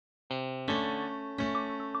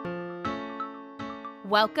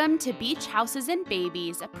Welcome to Beach Houses and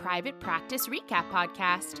Babies, a private practice recap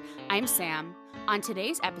podcast. I'm Sam. On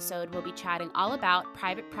today's episode, we'll be chatting all about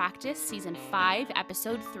Private Practice Season 5,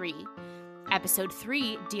 Episode 3. Episode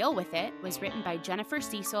 3, Deal With It, was written by Jennifer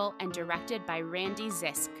Cecil and directed by Randy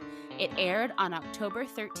Zisk. It aired on October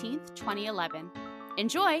 13th, 2011.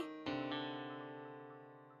 Enjoy!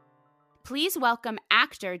 Please welcome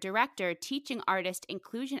actor, director, teaching artist,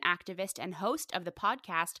 inclusion activist, and host of the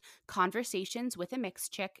podcast Conversations with a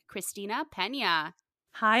Mixed Chick, Christina Peña.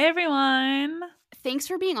 Hi, everyone. Thanks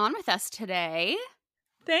for being on with us today.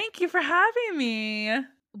 Thank you for having me.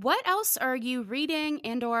 What else are you reading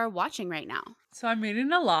and or watching right now? So I'm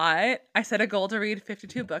reading a lot. I set a goal to read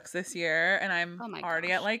 52 books this year, and I'm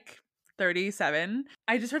already at like 37.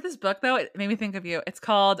 I just read this book, though. It made me think of you. It's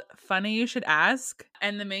called Funny You Should Ask.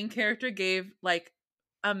 And the main character gave like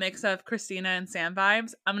a mix of Christina and Sam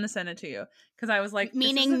vibes. I'm going to send it to you because I was like,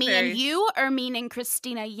 meaning me and you, or meaning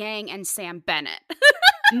Christina Yang and Sam Bennett?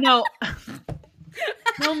 No.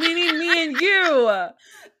 No, meaning me and you.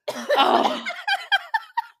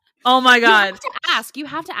 Oh my God. You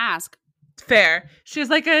have to ask. Fair.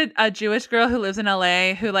 She's like a Jewish girl who lives in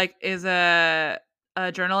LA who like is a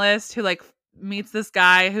journalist who like meets this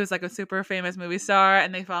guy who's like a super famous movie star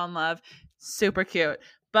and they fall in love. Super cute.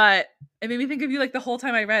 But it made me think of you like the whole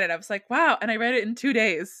time I read it. I was like, wow. And I read it in 2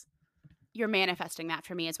 days. You're manifesting that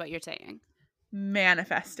for me is what you're saying.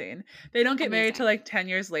 Manifesting. They don't get married till like 10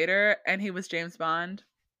 years later and he was James Bond.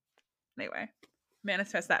 Anyway,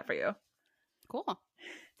 manifest that for you. Cool.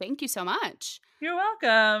 Thank you so much. You're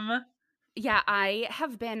welcome. Yeah, I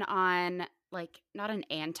have been on like not an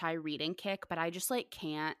anti-reading kick, but I just like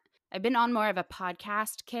can't. I've been on more of a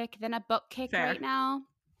podcast kick than a book kick right now.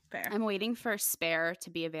 Fair. I'm waiting for Spare to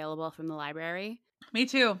be available from the library. Me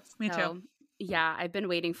too. Too. Yeah, I've been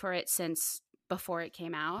waiting for it since before it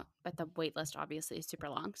came out, but the wait list obviously is super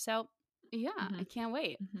long. So yeah, I can't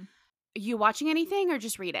wait. You watching anything or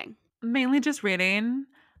just reading? Mainly just reading.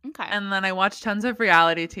 Okay. And then I watch tons of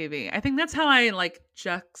reality TV. I think that's how I like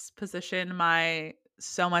juxtaposition my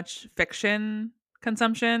so much fiction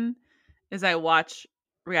consumption is I watch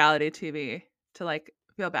reality TV to like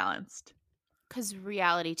feel balanced. Because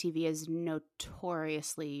reality TV is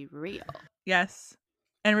notoriously real. Yes.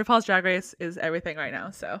 And RuPaul's Drag Race is everything right now.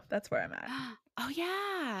 So that's where I'm at. Oh,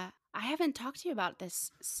 yeah. I haven't talked to you about this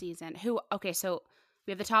season. Okay, so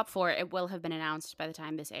we have the top 4. It will have been announced by the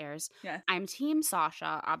time this airs. Yeah. I'm Team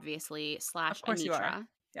Sasha, obviously, / Of course Anitra. you are.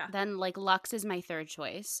 Yeah. Then, like, Lux is my third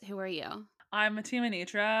choice. Who are you? I'm a Team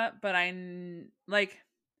Anitra, but I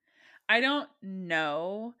don't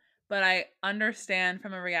know, but I understand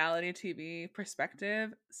from a reality TV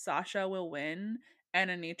perspective, Sasha will win and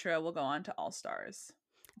Anitra will go on to All Stars.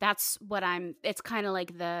 That's what it's kind of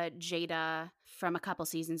like the Jada from a couple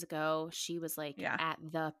seasons ago. She was like at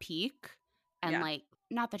the peak and like,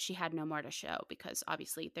 not that she had no more to show because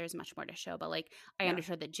obviously there's much more to show, but like I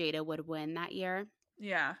understood that Jada would win that year.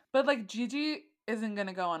 Yeah. But like Gigi isn't going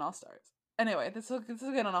to go on All Stars. Anyway, this will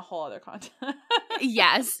get on a whole other content.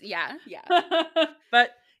 Yes. Yeah.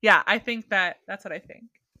 But yeah, I think that's what I think.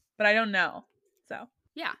 But I don't know. So.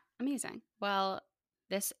 Yeah. Amazing. Well,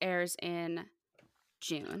 this airs in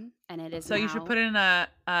June and it is So you should put in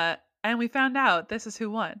and we found out this is who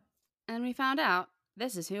won. And we found out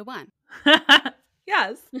this is who won.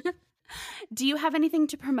 Yes. Do you have anything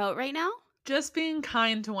to promote right now? Just being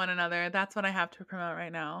kind to one another. That's what I have to promote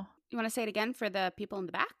right now. You want to say it again for the people in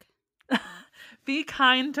the back? Be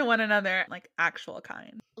kind to one another, like actual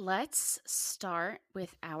kind. Let's start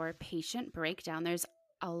with our patient breakdown. There's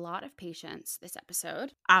a lot of patients this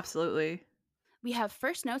episode. Absolutely. We have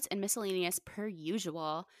first notes and miscellaneous per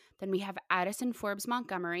usual. Then we have Addison Forbes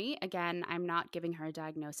Montgomery. Again, I'm not giving her a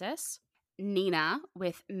diagnosis. Nina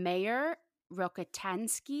with Mayer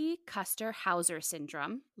Rokitansky Custer Hauser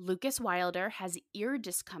syndrome. Lucas Wilder has ear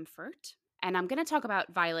discomfort. And I'm going to talk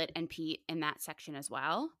about Violet and Pete in that section as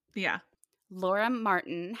well. Yeah. Laura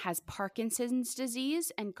Martin has Parkinson's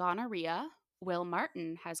disease and gonorrhea. Will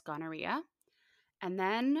Martin has gonorrhea. And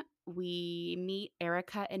then we meet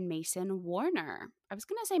Erica and Mason Warner. I was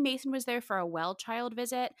going to say Mason was there for a well child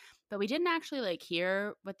visit, but we didn't actually like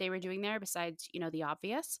hear what they were doing there besides, the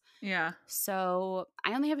obvious. Yeah. So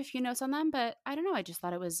I only have a few notes on them, but I don't know. I just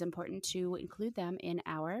thought it was important to include them in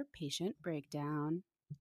our patient breakdown.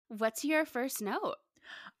 What's your first note?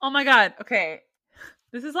 Oh my God. Okay.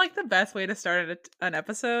 This is like the best way to start an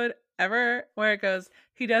episode ever where it goes,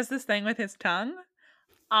 he does this thing with his tongue.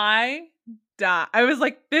 I die. I was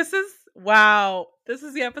like, wow. This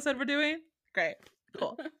is the episode we're doing? Great.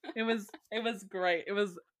 Cool. It was great. It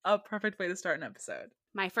was a perfect way to start an episode.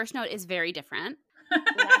 My first note is very different.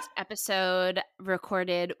 last episode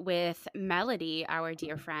recorded with Melody, our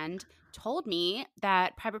dear friend, told me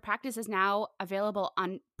that Private Practice is now available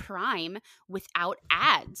on Prime without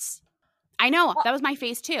ads. I know. That was my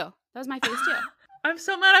face too. I'm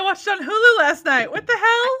so mad I watched it on Hulu last night. What the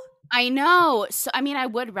hell? I know. So, I mean, I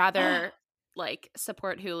would rather like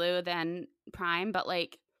support Hulu than Prime, but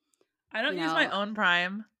like, I don't use my own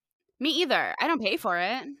Prime. Me either. I don't pay for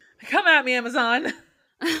it. Come at me, Amazon.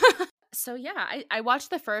 So yeah, I watched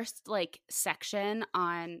the first like section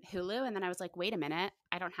on Hulu and then I was like, wait a minute,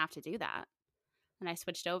 I don't have to do that. And I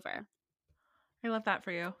switched over. I love that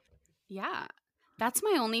for you. Yeah. That's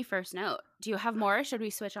my only first note. Do you have more? Or should we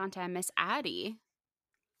switch on to Miss Addie?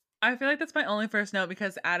 I feel like that's my only first note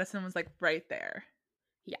because Addison was like right there.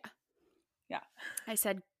 Yeah. Yeah. I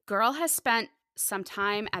said, girl has spent some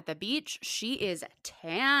time at the beach. She is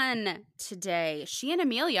tan today. She and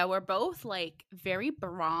Amelia were both like very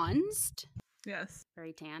bronzed. Yes.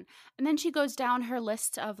 Very tan. And then she goes down her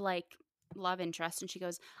list of like love interest and she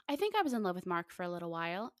goes, I think I was in love with Mark for a little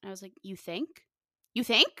while. And I was like, you think? You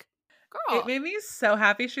think? Girl. It made me so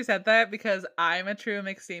happy she said that because I'm a true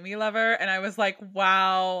McSteamy lover. And I was like,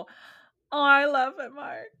 wow. Oh, I love it,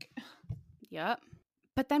 Mark. Yep.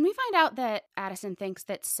 But then we find out that Addison thinks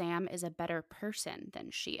that Sam is a better person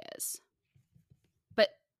than she is. But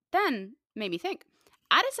then made me think,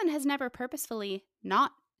 Addison has never purposefully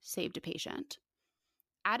not saved a patient.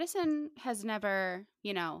 Addison has never,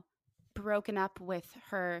 broken up with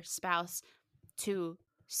her spouse to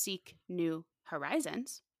seek new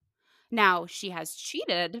horizons. Now, she has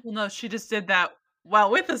cheated. Well, no, she just did that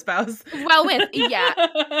while with a spouse. Yeah.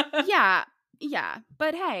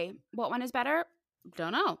 But hey, what one is better?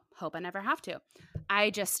 Don't know. Hope I never have to.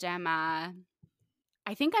 I just am, I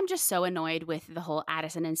think I'm just so annoyed with the whole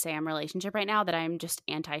Addison and Sam relationship right now that I'm just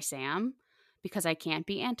anti-Sam because I can't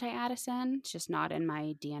be anti-Addison. It's just not in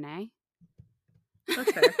my DNA.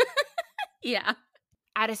 That's fair. Yeah.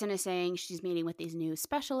 Addison is saying she's meeting with these new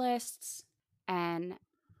specialists and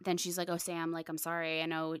then she's like, oh, Sam, like, I'm sorry. I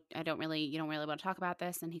know you don't really want to talk about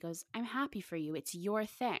this. And he goes, I'm happy for you. It's your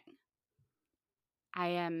thing. I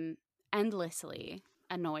am endlessly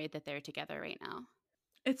annoyed that they're together right now.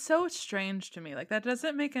 It's so strange to me. Like, that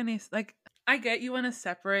doesn't make any, like, I get you want to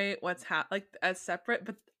separate what's as separate,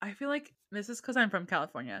 but I feel like this is because I'm from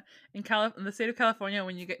California. In the state of California,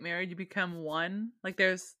 when you get married, you become one. Like,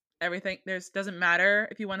 there's everything, doesn't matter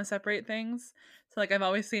if you want to separate things. So, like, I've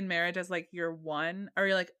always seen marriage as, like, you're one, or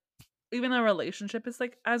you're, like, even a relationship is,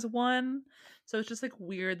 like, as one. So it's just, like,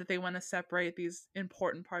 weird that they want to separate these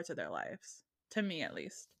important parts of their lives. To me, at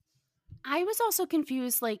least. I was also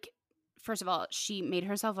confused, like, first of all, she made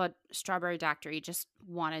herself a strawberry daiquiri. Just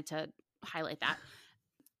wanted to highlight that.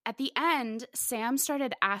 At the end, Sam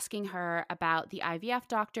started asking her about the IVF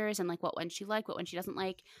doctors and like what one she liked, what one she doesn't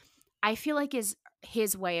like. I feel like is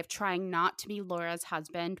his way of trying not to be Laura's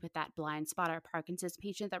husband with that blind spot or Parkinson's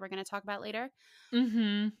patient that we're going to talk about later.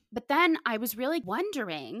 Mm-hmm. But then I was really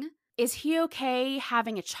wondering, is he okay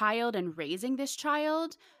having a child and raising this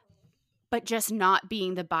child, but just not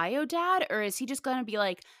being the bio dad? Or is he just going to be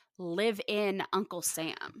like, live in Uncle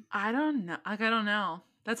Sam? I don't know. Like, I don't know.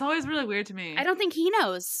 That's always really weird to me. I don't think he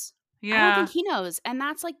knows. Yeah. I don't think he knows. And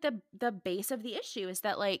that's like the base of the issue is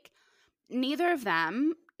that like neither of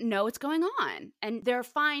them know what's going on. And they're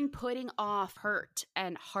fine putting off hurt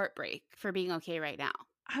and heartbreak for being okay right now.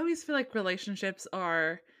 I always feel like relationships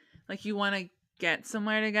are like you want to get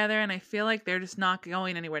somewhere together, and I feel like they're just not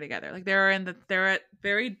going anywhere together. Like they're at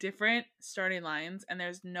very different starting lines, and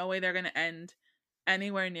there's no way they're going to end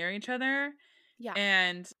anywhere near each other. Yeah.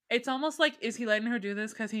 And it's almost like, is he letting her do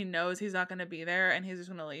this because he knows he's not going to be there and he's just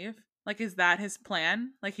going to leave? Like, is that his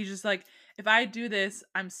plan? Like, he's just like, if I do this,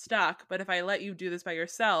 I'm stuck. But if I let you do this by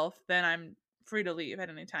yourself, then I'm free to leave at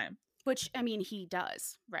any time. Which, I mean, he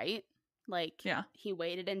does, right? Like, yeah. He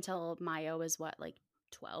waited until Mayo was what, like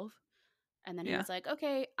 12? And then he was like,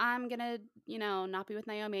 okay, I'm going to, not be with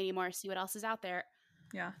Naomi anymore. See what else is out there.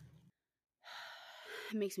 Yeah.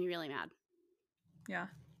 It makes me really mad. Yeah.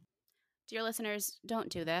 Dear listeners, don't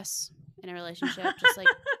do this in a relationship. Just like,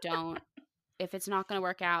 don't. If it's not going to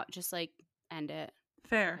work out, just like end it.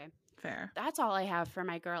 Fair. Okay. Fair. That's all I have for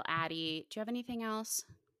my girl Addie. Do you have anything else?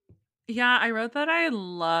 Yeah, I wrote that I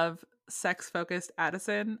love sex-focused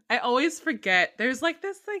Addison. I always forget. There's like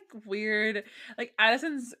this like weird, like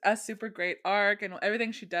Addison's a super great arc and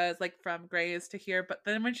everything she does, like from Grey's to here. But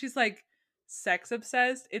then when she's like sex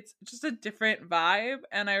obsessed, it's just a different vibe,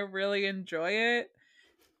 and I really enjoy it.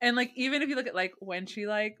 And like even if you look at like when she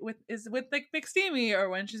like with like McSteamy or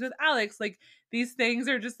when she's with Alex, like these things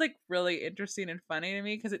are just like really interesting and funny to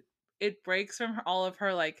me because it breaks from all of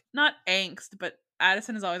her like not angst, but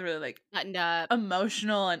Addison is always really like buttoned up,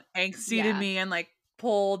 emotional and angsty to me, and like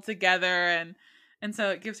pulled together, and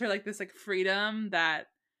so it gives her like this like freedom that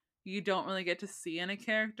you don't really get to see in a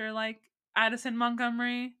character like Addison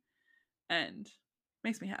Montgomery, and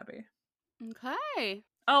makes me happy. Okay.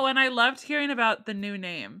 Oh, and I loved hearing about the new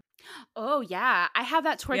name. Oh, yeah. I have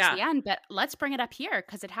that towards the end, but let's bring it up here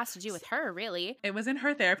because it has to do with her, really. It was in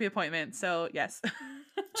her therapy appointment, so yes.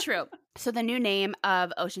 True. So the new name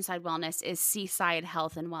of Oceanside Wellness is Seaside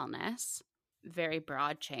Health and Wellness. Very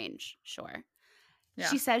broad change, sure. Yeah.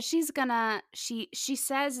 She says she's gonna she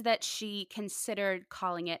says that she considered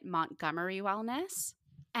calling it Montgomery Wellness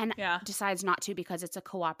and decides not to because it's a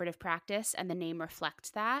cooperative practice and the name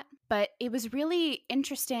reflects that. But it was really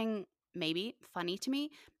interesting, maybe funny to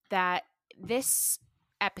me, that this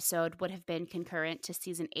episode would have been concurrent to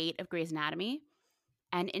season 8 of Grey's Anatomy.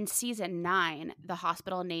 And in season 9, the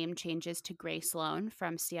hospital name changes to Grey Sloan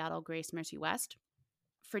from Seattle Grace Mercy West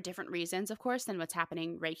for different reasons, of course, than what's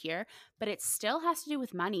happening right here. But it still has to do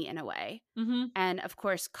with money in a way. Mm-hmm. And of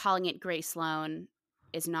course, calling it Grey Sloan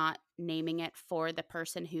is not naming it for the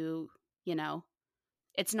person who, you know,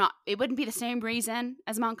 it wouldn't be the same reason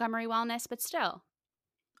as Montgomery Wellness, but still.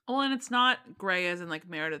 Well, and it's not Grey as in like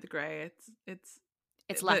Meredith Grey. It's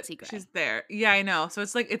Lexi Grey. She's there. Yeah, I know. So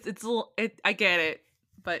it's like it's a little, I get it.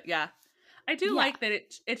 But yeah, I do like that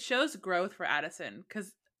it shows growth for Addison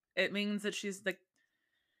because it means that she's like,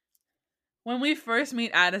 when we first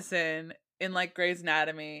meet Addison in like Grey's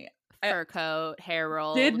Anatomy, fur coat, hair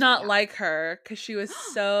rolled, did not like her because she was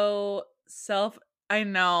so I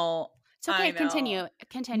know. It's okay. Continue.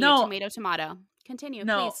 No. Tomato. Continue,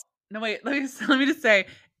 please. No, wait. Let me just say,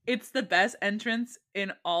 it's the best entrance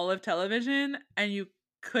in all of television, and you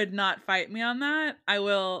could not fight me on that. I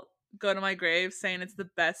will go to my grave saying it's the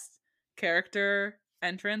best character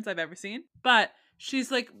entrance I've ever seen. But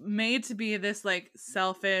she's like made to be this like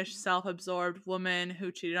selfish, self-absorbed woman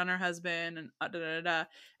who cheated on her husband and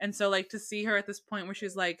And so like to see her at this point where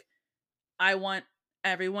she's like, I want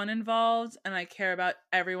everyone involved and I care about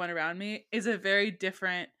everyone around me is a very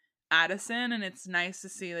different Addison, and it's nice to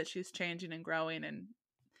see that she's changing and growing and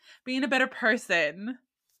being a better person.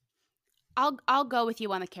 I'll go with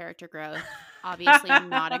you on the character growth. Obviously, I'm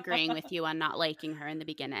not agreeing with you on not liking her in the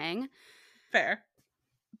beginning. Fair.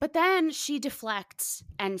 But then she deflects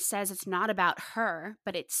and says it's not about her,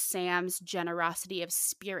 but it's Sam's generosity of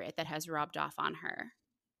spirit that has rubbed off on her.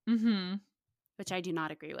 Mm-hmm. Which I do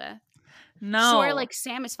not agree with. No. Sure, like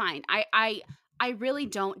Sam is fine. I really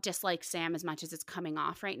don't dislike Sam as much as it's coming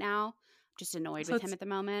off right now. I'm just annoyed with him at the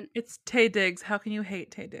moment. It's Taye Diggs. How can you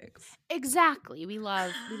hate Taye Diggs? Exactly. We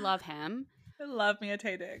love him. I love me a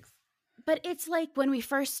Taye Diggs. But it's like when we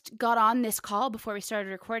first got on this call before we started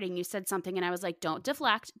recording, you said something and I was like, don't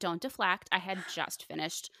deflect. I had just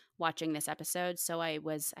finished watching this episode, so I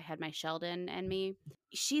had my Sheldon and me.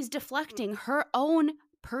 She's deflecting her own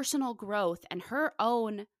personal growth and her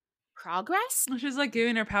own progress. She's like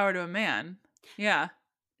giving her power to a man. Yeah.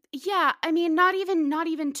 Yeah, I mean, not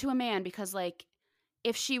even to a man, because like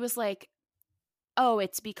if she was like, oh,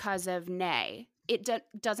 it's because of Nay, it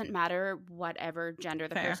doesn't matter whatever gender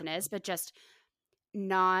the person is, but just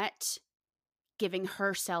not giving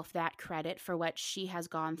herself that credit for what she has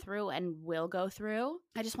gone through and will go through.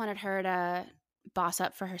 I just wanted her to boss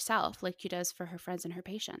up for herself like she does for her friends and her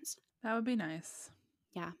patients. That would be nice.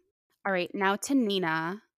 Yeah. All right, now to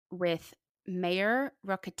Nina with Mayer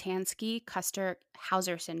Rokitansky Custer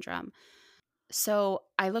Hauser syndrome. So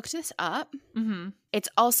I looked this up. Mm-hmm. It's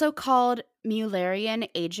also called Mullerian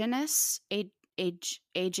agenesis.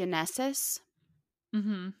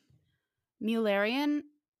 Mm-hmm. Mullerian.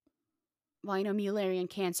 Well, I know Mullerian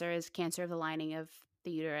cancer is cancer of the lining of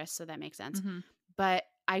the uterus, so that makes sense. Mm-hmm. But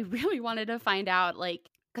I really wanted to find out, like,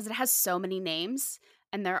 because it has so many names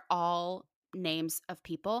and they're all names of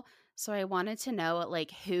people. So I wanted to know,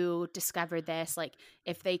 like, who discovered this, like,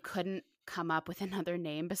 if they couldn't come up with another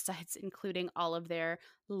name besides including all of their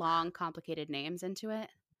long, complicated names into it.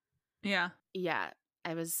 Yeah. Yeah.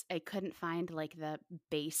 I couldn't find, like, the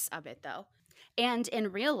base of it, though. And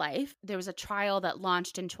in real life, there was a trial that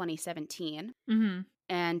launched in 2017. Mm-hmm.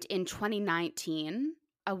 And in 2019,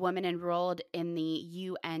 a woman enrolled in the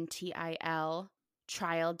UNTIL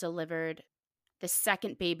trial delivered the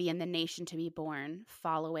second baby in the nation to be born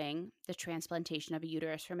following the transplantation of a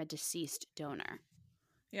uterus from a deceased donor.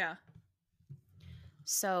 Yeah.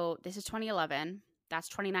 So this is 2011. That's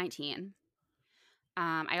 2019.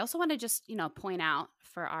 I also want to just, point out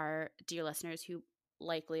for our dear listeners who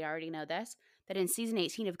likely already know this, that in season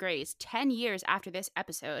 18 of Grey's, 10 years after this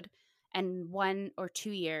episode and 1 or 2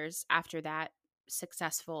 years after that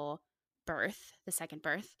successful birth, the second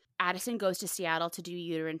birth, Addison goes to Seattle to do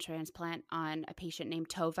uterine transplant on a patient named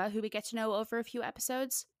Tova, who we get to know over a few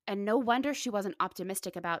episodes. And no wonder she wasn't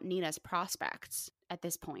optimistic about Nina's prospects at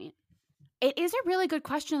this point. It is a really good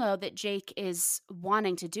question, though, that Jake is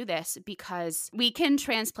wanting to do this, because we can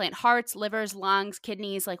transplant hearts, livers, lungs,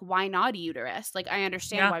 kidneys. Like, why not a uterus? Like, I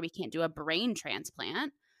understand why we can't do a brain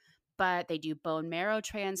transplant, but they do bone marrow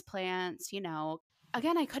transplants, you know.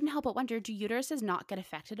 Again, I couldn't help but wonder, do uteruses not get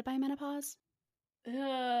affected by menopause?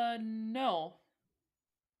 No.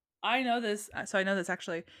 I know this. So I know this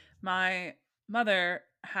actually. My mother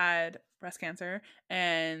had breast cancer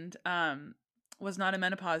and was not in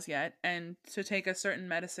menopause yet, and to take a certain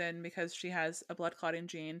medicine because she has a blood clotting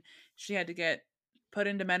gene, she had to get put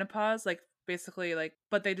into menopause, like basically like,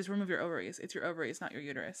 but they just remove your ovaries. It's your ovaries, not your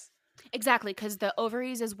uterus. Exactly, because the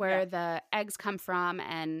ovaries is where the eggs come from,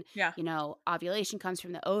 and you know, ovulation comes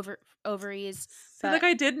from the ovaries. See, like,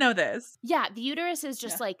 I did know this. Yeah, the uterus is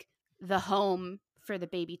just like the home for the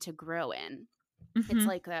baby to grow in. Mm-hmm. It's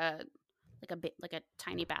like a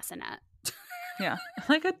tiny bassinet. Yeah,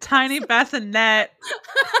 like a tiny bassinet.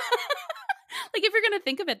 Like, if you're gonna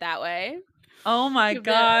think of it that way. Oh my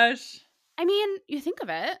gosh. I mean, you think of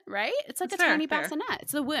it, right? It's like a tiny bassinet.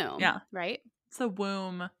 It's the womb. Yeah. Right? It's the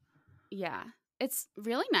womb. Yeah. It's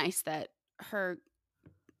really nice that her,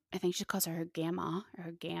 I think she calls her gamma or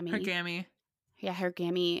her gammy. Her gammy. Yeah, her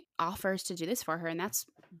gammy offers to do this for her, and that's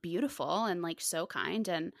beautiful and like so kind.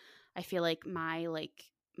 And I feel like my like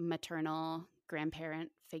maternal grandparent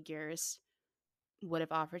figures would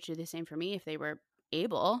have offered to do the same for me if they were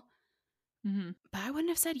able. Mm-hmm. But I wouldn't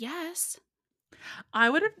have said yes.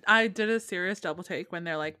 I did a serious double take when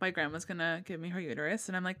they're like, my grandma's gonna give me her uterus,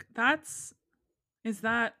 and I'm like, is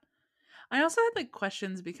that I also had like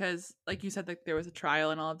questions because, like you said, like there was a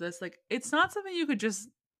trial and all of this. Like, it's not something you could just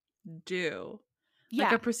do. Yeah.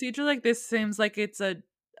 Like, a procedure like this seems like it's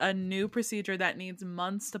a new procedure that needs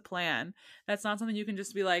months to plan. That's not something you can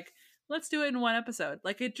just be like, let's do it in one episode.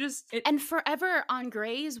 Like, and forever on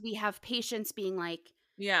Grey's, we have patients being like,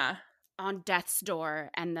 on death's door,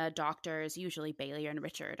 and the doctors, usually Bailey and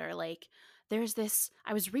Richard, are like, there's this,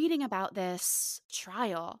 I was reading about this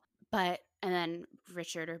trial, and then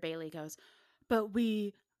Richard or Bailey goes, but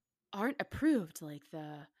we aren't approved. Like,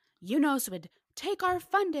 the UNOS would take our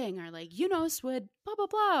funding, or like UNOS would blah, blah,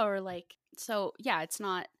 blah, or like, so yeah, it's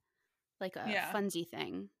not like a funsy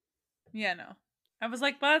thing. Yeah, no. I was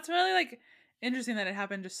like, but it's really like interesting that it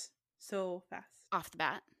happened just so fast. Off the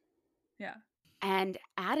bat. Yeah. And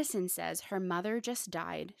Addison says her mother just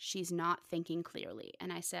died. She's not thinking clearly.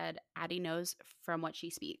 And I said, Addie knows from what she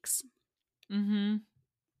speaks. Mm-hmm.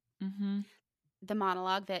 Mm-hmm. The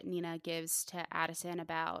monologue that Nina gives to Addison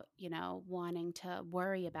about, you know, wanting to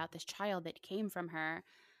worry about this child that came from her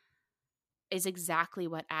is exactly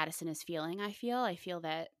what Addison is feeling, I feel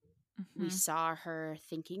that we saw her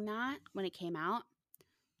thinking that when it came out.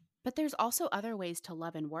 But there's also other ways to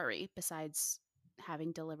love and worry besides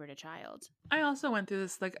having delivered a child. I also went through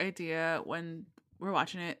this like idea when we're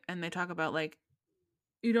watching it, and they talk about like,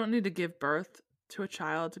 you don't need to give birth to a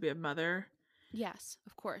child to be a mother. Yes,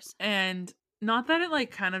 of course. And not that it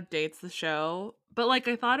like kind of dates the show, but like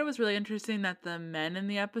I thought it was really interesting that the men in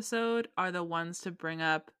the episode are the ones to bring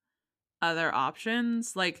up other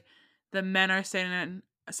options. Like, the men are standing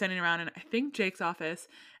around in, I think, Jake's office,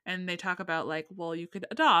 and they talk about like, well, you could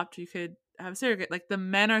adopt, you could have a surrogate. Like, the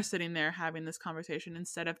men are sitting there having this conversation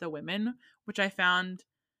instead of the women, which I found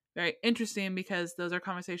very interesting because those are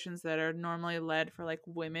conversations that are normally led for like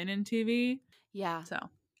women in TV. Yeah. So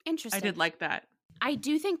interesting. I did like that. I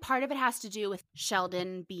do think part of it has to do with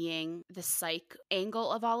Sheldon being the psych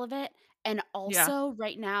angle of all of it. And also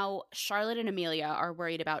right now, Charlotte and Amelia are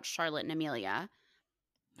worried about Charlotte and Amelia.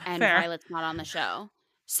 And Violet's not on the show.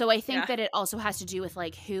 So I think that it also has to do with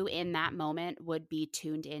like who in that moment would be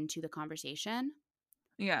tuned into the conversation.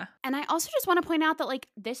 Yeah. And I also just want to point out that like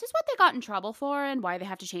this is what they got in trouble for and why they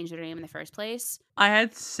have to change their name in the first place. I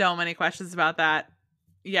had so many questions about that.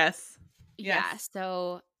 Yes. Yeah.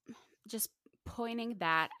 So just pointing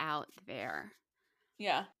that out there.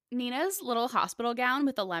 Yeah. Nina's little hospital gown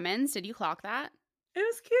with the lemons. Did you clock that? It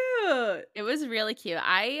was cute. It was really cute.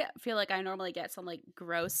 I feel like I normally get some like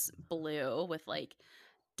gross blue with like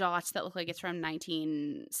dots that look like it's from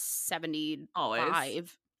 1975.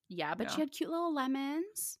 Always. Yeah, but she had cute little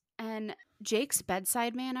lemons. And Jake's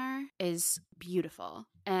bedside manner is beautiful.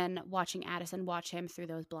 And watching Addison watch him through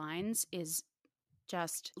those blinds is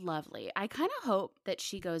just lovely. I kind of hope that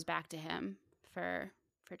she goes back to him for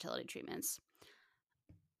fertility treatments.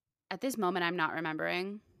 At this moment, I'm not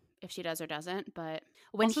remembering if she does or doesn't. But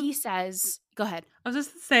when also, he says, go ahead. I was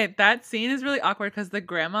just to say that scene is really awkward because the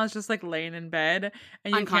grandma's just like laying in bed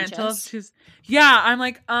and you can't tell if she's. Yeah, I'm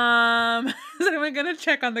like, is anyone gonna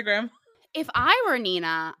check on the grandma? If I were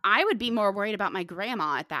Nina, I would be more worried about my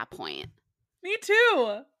grandma at that point. Me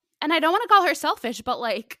too. And I don't want to call her selfish, but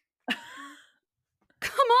like,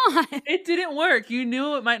 come on. It didn't work. You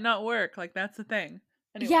knew it might not work. Like, that's the thing.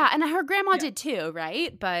 Anyway. Yeah, and her grandma did too,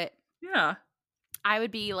 right? But yeah. I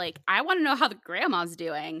would be like, I want to know how the grandma's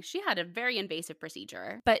doing. She had a very invasive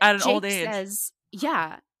procedure. But at an Jake old age. Says,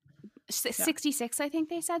 66, I think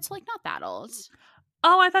they said. So, like, not that old.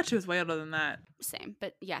 Oh, I thought she was way older than that. Same.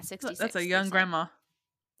 But yeah, 66. That's a young grandma.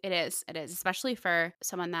 It is. It is. Especially for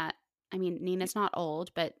someone that, I mean, Nina's not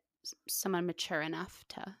old, but someone mature enough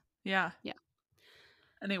to. Yeah. Yeah.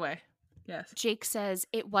 Anyway. Yes. Jake says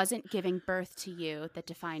it wasn't giving birth to you that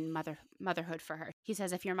defined motherhood for her. He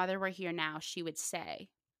says if your mother were here now, she would say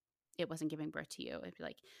it wasn't giving birth to you. It'd be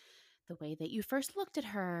like the way that you first looked at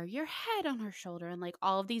her, your head on her shoulder, and like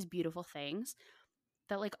all of these beautiful things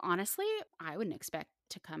that like honestly I wouldn't expect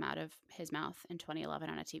to come out of his mouth in 2011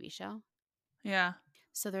 on a TV show. Yeah.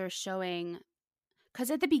 So they're showing,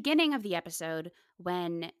 because at the beginning of the episode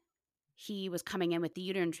when he was coming in with the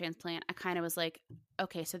uterine transplant, I kind of was like,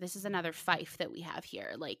 okay, so this is another Fife that we have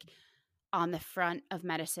here, like on the front of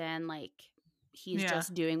medicine, like he's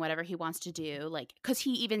just doing whatever he wants to do, like, because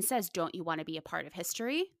he even says, don't you want to be a part of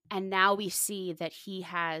history? And now we see that he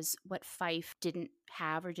has what Fife didn't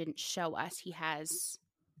have or didn't show us. He has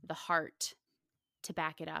the heart to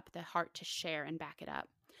back it up, the heart to share and back it up.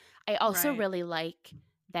 I also really like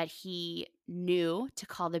that he knew to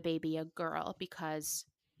call the baby a girl because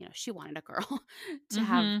she wanted a girl to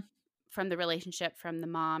have from the relationship from the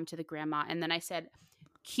mom to the grandma. And then I said,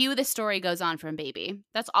 cue the story goes on from baby.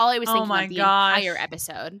 That's all I was thinking of the entire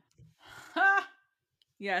episode.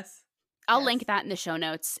 Yes. I'll link that in the show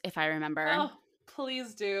notes if I remember. Oh,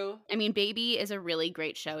 please do. I mean, Baby is a really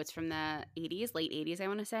great show. It's from the 80s, late 80s, I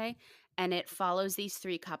want to say. And it follows these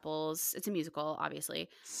three couples. It's a musical, obviously.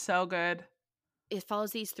 So good. It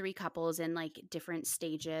follows these three couples in like different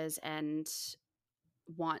stages and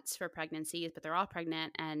wants for pregnancies, but they're all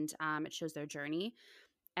pregnant, and it shows their journey.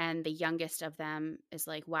 And the youngest of them is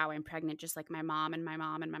like, wow, I'm pregnant just like my mom and my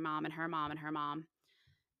mom and my mom and her mom and her mom.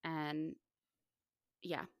 And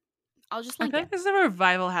yeah, I'll just link I think there's a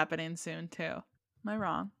revival happening soon too. Am I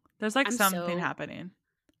wrong? There's like something happening.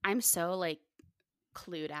 I'm so like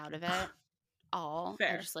clued out of it all.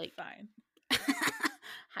 Fair. I just like fine.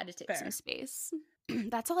 had to take some space.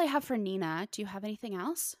 That's all I have for Nina. Do you have anything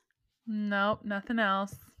else? Nope, nothing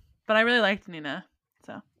else. But I really liked Nina,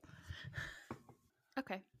 so.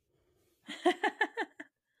 Okay.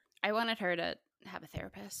 I wanted her to have a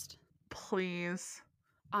therapist. Please.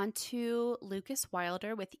 On to Lucas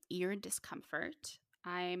Wilder with ear discomfort.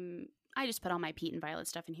 I just put all my Pete and Violet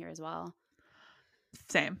stuff in here as well.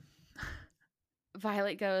 Same.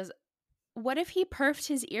 Violet goes, what if he perfed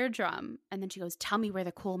his eardrum? And then she goes, tell me where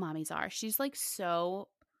the cool mommies are. She's like so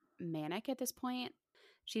manic at this point.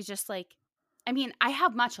 She's just like, I mean, I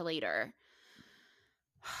have much later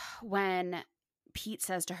when Pete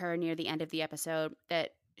says to her near the end of the episode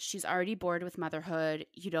that she's already bored with motherhood.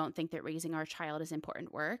 You don't think that raising our child is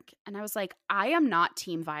important work? And I was like, I am not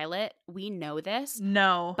Team Violet. We know this.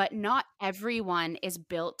 No. But not everyone is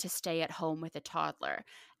built to stay at home with a toddler.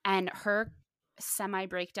 And her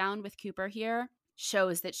semi-breakdown with Cooper here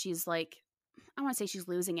shows that she's like, I want to say she's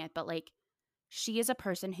losing it, but like she is a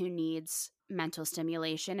person who needs mental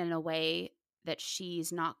stimulation in a way that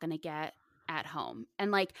she's not going to get at home.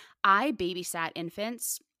 And like I babysat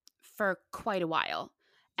infants for quite a while,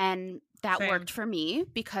 and that worked for me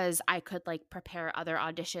because I could like prepare other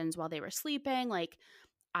auditions while they were sleeping. Like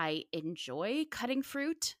I enjoy cutting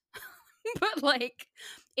fruit, but like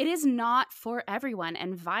it is not for everyone.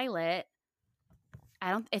 And Violet,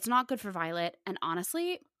 it's not good for Violet. And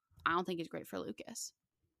honestly, I don't think it's great for Lucas.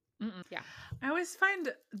 Mm-mm. Yeah. I always find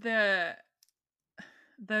the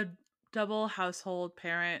double household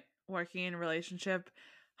parent working relationship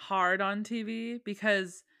hard on TV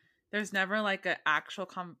because there's never like an actual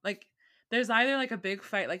like there's either like a big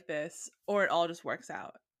fight like this or it all just works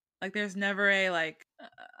out. Like there's never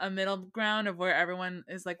a middle ground of where everyone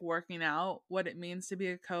is like working out what it means to be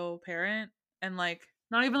a co-parent, and like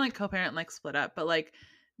not even like co-parent like split up, but like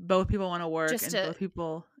both people want to work both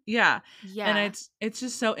people yeah. And it's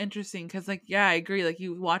just so interesting because like I agree, like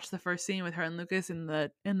you watch the first scene with her and Lucas in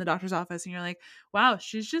the doctor's office and you're like, wow,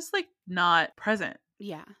 she's just like not present.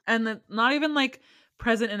 Yeah. And not even like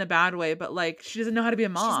present in a bad way, but like she doesn't know how to be a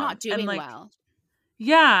mom. She's not doing like, well.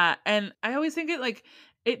 Yeah. And I always think it like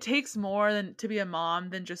it takes more than to be a mom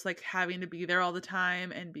than just like having to be there all the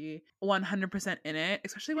time and be 100% in it,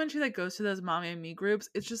 especially when she like goes to those mommy and me groups.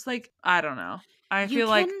 It's just like, I don't know. I You feel can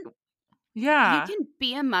like, you yeah. can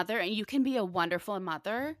be a mother and you can be a wonderful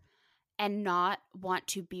mother and not want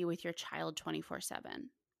to be with your child 24/7.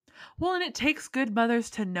 Well, and it takes good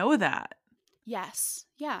mothers to know that. Yes.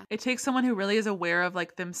 Yeah. It takes someone who really is aware of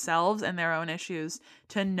like themselves and their own issues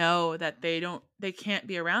to know that they can't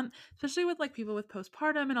be around, especially with like people with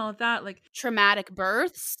postpartum and all of that. Like, Traumatic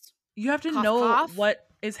births. you have to Cough, know cough. what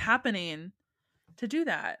is happening to do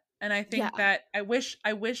that. And I think Yeah. that I wish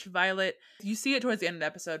Violet, you see it towards the end of the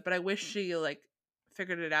episode, but I wish she like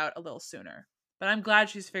figured it out a little sooner. But I'm glad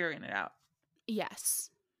she's figuring it out.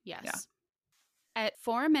 Yes. Yes. Yeah. At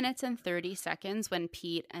 4 minutes and 30 seconds, when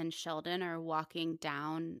Pete and Sheldon are walking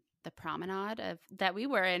down the promenade that we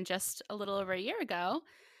were in just a little over a year ago,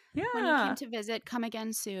 when you came Yeah. to visit Come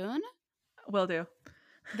Again Soon, Will do.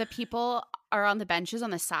 the people are on the benches on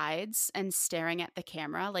the sides and staring at the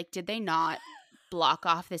camera. Like, did they not block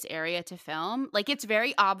off this area to film? Like, it's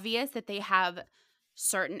very obvious that they have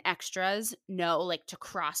certain extras know, like, to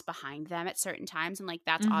cross behind them at certain times. And, like,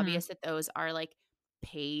 that's obvious that those are, like,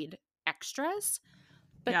 paid extras.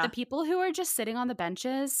 But Yeah. the people who are just sitting on the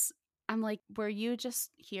benches, I'm like, were you just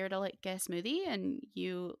here to, like, get a smoothie? And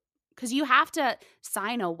because you have to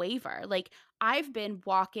sign a waiver. Like, I've been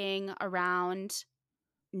walking around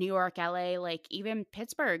New York, LA, like even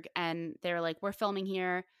Pittsburgh, and they're like, we're filming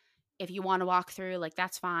here. If you want to walk through, like,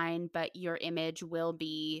 that's fine, but your image will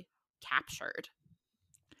be captured.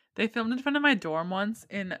 They filmed in front of my dorm once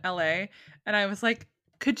in LA, and I was like,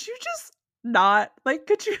 could you just not? Like,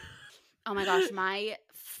 could you? Oh my gosh, my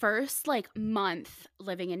first like month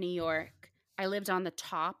living in New York, I lived on the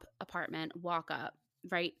top apartment, walk up,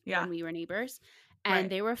 right? Yeah. When we were neighbors. And Right.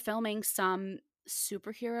 they were filming some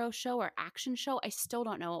superhero show or action show. I still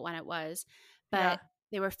don't know what one it was, but Yeah.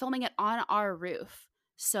 they were filming it on our roof.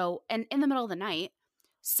 So, and in the middle of the night.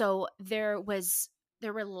 So there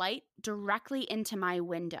were light directly into my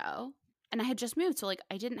window. And I had just moved, so like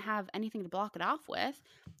I didn't have anything to block it off with.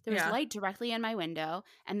 There was Yeah. light directly in my window,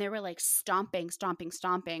 and they were like stomping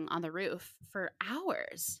on the roof for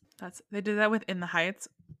hours. They did that with In the Heights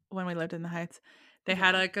when we lived in the Heights. They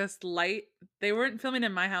had like a light. They weren't filming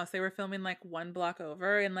in my house. They were filming like one block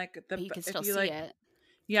over, and like But you could still if you see like, it.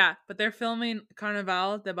 yeah. But they're filming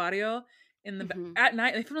Carnaval de Barrio in the at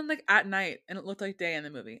night. They filmed like at night, and it looked like day in the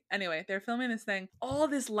movie. Anyway, they're filming this thing. All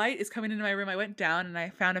this light is coming into my room. I went down and I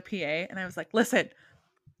found a PA, and I was like, listen,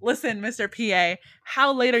 Mr. PA,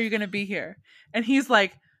 how late are you gonna be here? And he's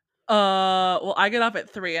like, well, I get off at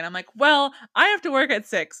 3. And I'm like, well, I have to work at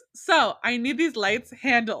 6, so I need these lights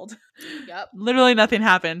handled. Yep. Literally nothing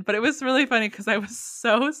happened, but it was really funny because I was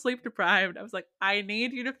so sleep deprived. I was like, I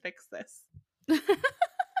need you to fix this.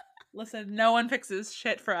 Listen, no one fixes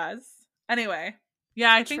shit for us. Anyway,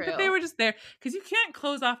 yeah, I think that they were just there because you can't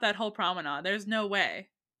close off that whole promenade. There's no way.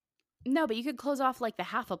 No, but you could close off like the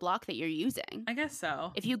half a block that you're using. I guess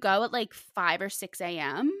so. If you go at like 5 or 6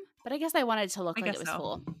 a.m. But I guess I wanted it to look like it was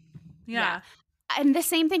full. Yeah. And the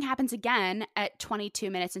same thing happens again at 22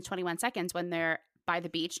 minutes and 21 seconds when they're by the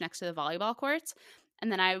beach next to the volleyball courts.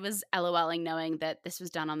 And then I was LOLing knowing that this was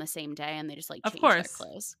done on the same day and they just like changed their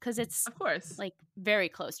clothes. Because it's like very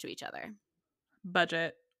close to each other.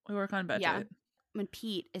 Budget. We work on budget. Yeah. When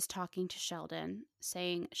Pete is talking to Sheldon,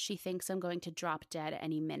 saying she thinks I'm going to drop dead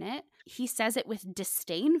any minute, he says it with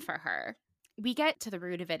disdain for her. We get to the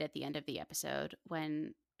root of it at the end of the episode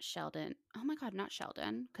when Sheldon, oh my God, not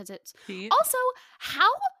Sheldon, because it's Pete. Also, how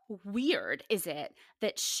weird is it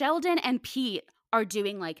that Sheldon and Pete are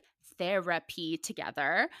doing like therapy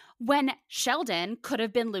together when Sheldon could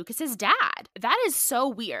have been Lucas's dad? That is so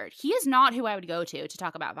weird. He is not who I would go to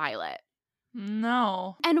talk about Violet.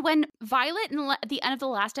 No. And when Violet at the end of the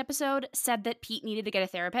last episode said that Pete needed to get a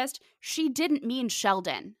therapist, she didn't mean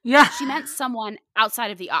Sheldon. Yeah. She meant someone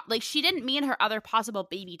outside of like she didn't mean her other possible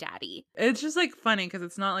baby daddy. It's just like funny because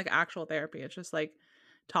it's not like actual therapy. It's just like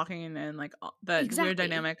talking and like the weird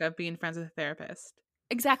dynamic of being friends with a therapist.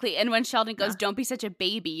 Exactly. And when Sheldon goes, don't be such a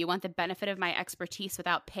baby. You want the benefit of my expertise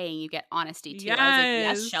without paying. You get honesty too. Yes. I was like,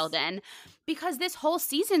 yes, Sheldon. Because this whole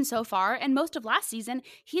season so far and most of last season,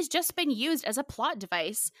 he's just been used as a plot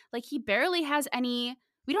device. Like he barely has any,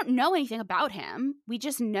 we don't know anything about him. We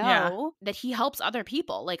just know that he helps other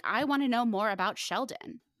people. Like I want to know more about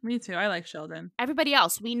Sheldon. Me too. I like Sheldon. Everybody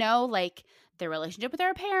else, we know like their relationship with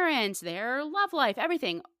their parents, their love life,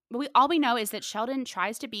 everything. But all we know is that Sheldon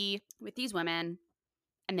tries to be with these women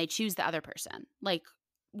and they choose the other person. Like,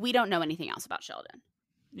 we don't know anything else about Sheldon.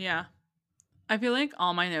 Yeah. I feel like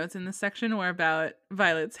all my notes in this section were about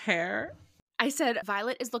Violet's hair. I said,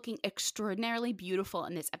 Violet is looking extraordinarily beautiful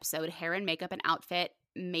in this episode. Hair and makeup and outfit,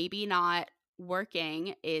 maybe not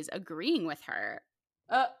working, is agreeing with her.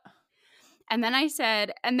 And then I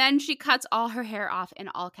said, and then she cuts all her hair off in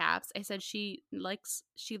all caps. I said, she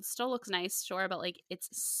still looks nice, sure, but like it's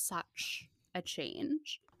such a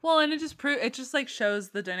change. Well, and it just like shows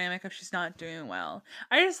the dynamic of she's not doing well.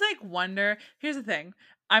 I just like wonder, here's the thing.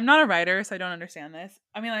 I'm not a writer, so I don't understand this.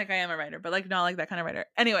 I mean, like I am a writer, but like not like that kind of writer.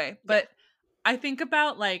 Anyway, but I think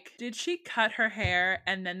about like, did she cut her hair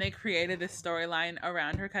and then they created this storyline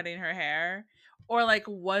around her cutting her hair? Or like,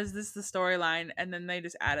 was this the storyline and then they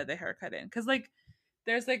just added the haircut in? Because like,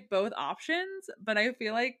 there's like both options, but I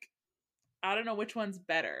feel like I don't know which one's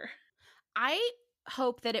better. I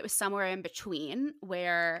hope that it was somewhere in between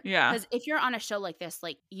where, yeah, because if you're on a show like this,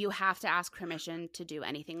 like you have to ask permission to do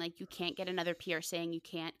anything. Like you can't get another piercing, you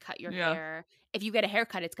can't cut your hair. If you get a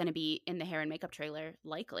haircut, it's going to be in the hair and makeup trailer,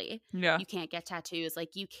 likely. You can't get tattoos.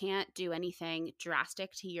 Like you can't do anything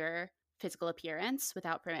drastic to your physical appearance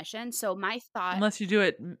without permission. So my thought, unless you do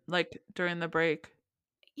it like during the break,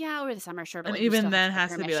 over the summer, sure, but and like even then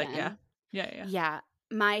has permission. to be like yeah.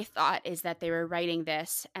 My thought is that they were writing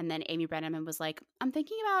this, and then Amy Brenneman was like, I'm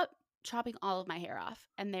thinking about chopping all of my hair off.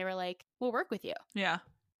 And they were like, we'll work with you. Yeah.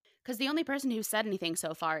 Because the only person who said anything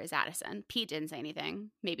so far is Addison. Pete didn't say anything.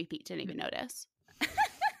 Maybe Pete didn't even notice.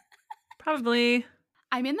 Probably.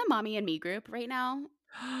 I'm in the Mommy and Me group right now.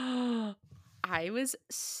 I was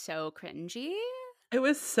so cringy. It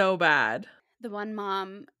was so bad. The one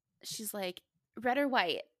mom, she's like, red or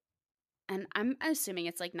white? And I'm assuming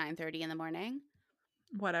it's like 9:30 in the morning.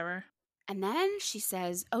 Whatever. And then she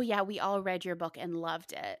says, oh yeah, we all read your book and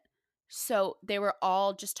loved it. So they were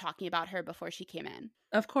all just talking about her before she came in.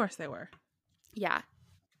 Of course they were. Yeah.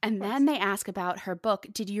 And then they ask about her book.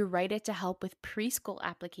 Did you write it to help with preschool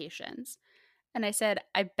applications? And I said,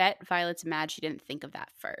 I bet Violet's mad she didn't think of that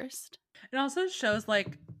first. It also shows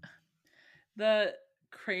like the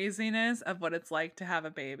craziness of what it's like to have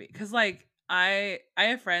a baby. Because like I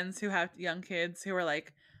have friends who have young kids who are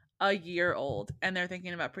like a year old and they're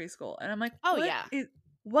thinking about preschool. And I'm like,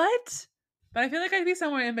 what? But I feel like I'd be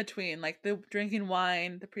somewhere in between, like the drinking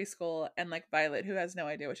wine, the preschool, and like Violet, who has no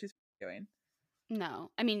idea what she's doing.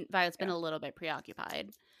 No. I mean, Violet's been a little bit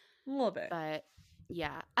preoccupied. A little bit. But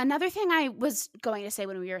yeah. Another thing I was going to say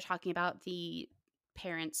when we were talking about the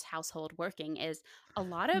parents' household working is a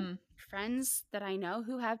lot of friends that I know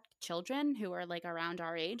who have children who are like around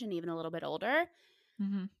our age and even a little bit older.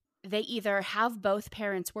 Mm-hmm. They either have both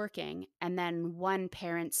parents working and then one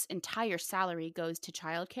parent's entire salary goes to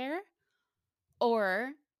childcare,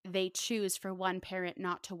 or they choose for one parent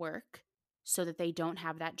not to work so that they don't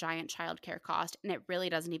have that giant childcare cost, and it really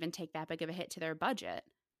doesn't even take that big of a hit to their budget.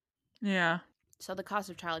 Yeah. So the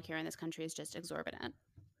cost of childcare in this country is just exorbitant.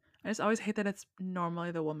 I just always hate that it's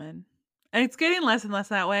normally the woman. And it's getting less and less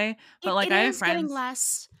that way. But I have friends. Getting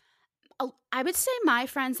less. I would say my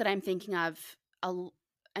friends that I'm thinking of,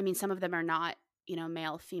 I mean, some of them are not,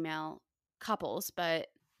 male, female couples, but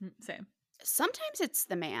same. Sometimes it's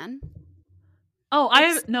the man. Oh,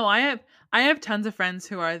 I have tons of friends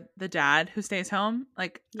who are the dad who stays home,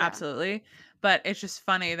 like absolutely. But it's just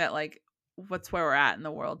funny that like what's where we're at in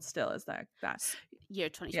the world still is that year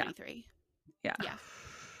 2023. Yeah.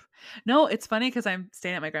 No, it's funny because I'm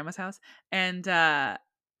staying at my grandma's house and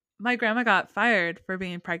my grandma got fired for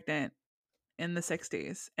being pregnant in the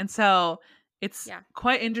 60s. And so it's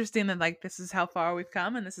quite interesting that like this is how far we've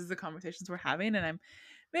come and this is the conversations we're having, and I'm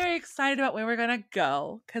very excited about where we're going to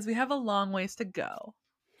go because we have a long ways to go.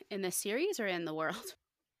 In the series or in the world?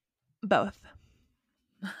 Both.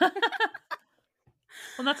 Well,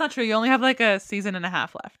 that's not true. You only have like a season and a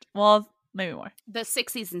half left. Well, maybe more. The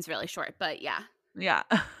 6 season's really short, but yeah. Yeah.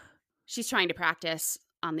 She's trying to practice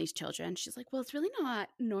on these children. She's like, well, it's really not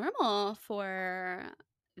normal for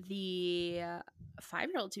the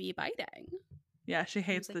 5-year-old to be biting. Yeah, she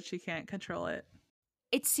hates that she can't control it.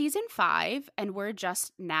 It's season 5, and we're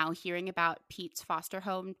just now hearing about Pete's foster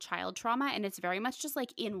home child trauma, and it's very much just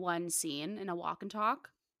like in one scene in a walk and talk.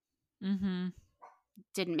 Mm-hmm.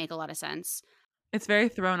 Didn't make a lot of sense. It's very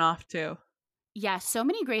thrown off, too. Yeah, so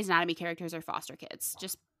many Grey's Anatomy characters are foster kids.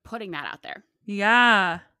 Just putting that out there.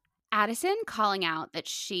 Yeah. Addison calling out that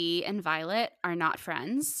she and Violet are not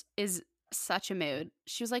friends is such a mood.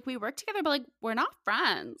 She was like, we work together, but like, we're not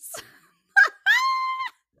friends.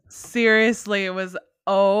 Seriously, it was,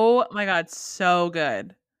 oh my God, so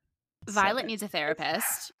good. Violet needs a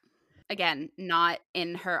therapist. Again, not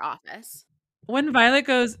in her office. When Violet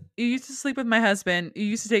goes, you used to sleep with my husband, you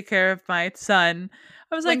used to take care of my son,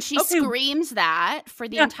 I was like, when she screams that for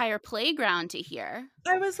the entire playground to hear.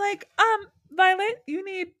 I was like, Violet, you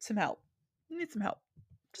need some help. Need some help.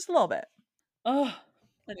 Just a little bit. Oh.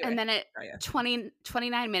 Anyway. And then at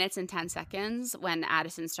 29 minutes and 10 seconds, when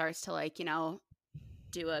Addison starts to, like, you know,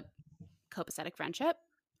 do a copacetic friendship,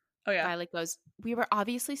 oh yeah, Violet goes, "We were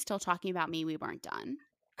obviously still talking about me. We weren't done."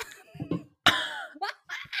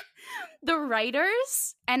 The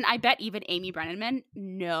writers, and I bet even Amy Brennanman,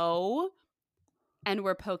 know and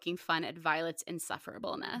we're poking fun at Violet's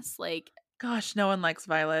insufferableness. Like, gosh, no one likes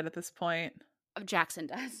Violet at this point. Jackson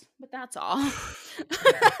does, but that's all.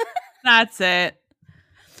 That's it.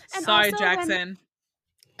 And sorry, Jackson.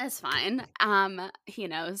 It's fine. He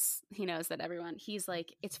knows that everyone, he's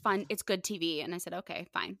like, it's fun, it's good TV. And I said, okay,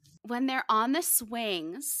 fine. When they're on the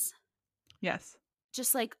swings, yes,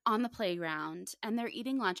 just like on the playground, and they're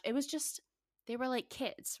eating lunch, it was just, they were like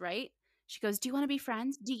kids, right? She goes, "Do you want to be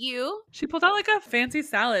friends? Do you?" She pulled out like a fancy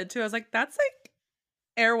salad too. I was like, that's like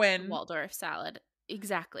Erwin. Waldorf salad.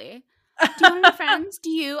 Exactly. "Do you want to be friends? Do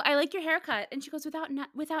you? I like your haircut." And she goes,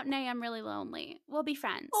 without Nay, I'm really lonely. We'll be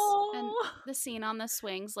friends." Aww. And the scene on the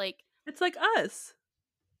swings, like, it's like us.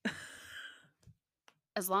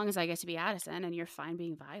 as long as I get to be Addison and you're fine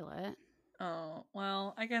being Violet. Oh,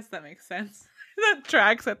 well, I guess that makes sense. That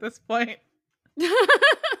tracks at this point.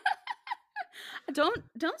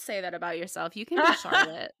 Don't say that about yourself. You can be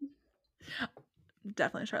Charlotte.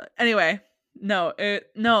 Definitely Charlotte. Anyway, no,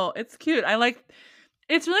 it's cute.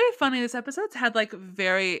 It's really funny. This episode's had like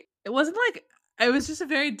it wasn't like, it was just a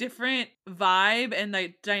very different vibe and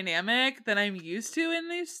like dynamic than I'm used to in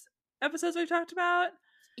these episodes we've talked about.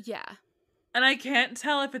 Yeah. And I can't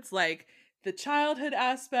tell if it's like the childhood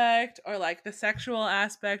aspect or like the sexual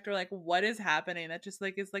aspect or like what is happening. That just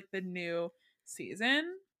like is like the new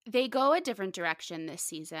season. They go a different direction this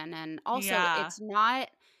season, and also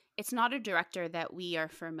it's not a director that we are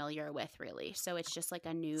familiar with, really. So it's just like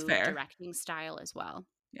a new directing style as well.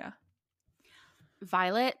 Yeah.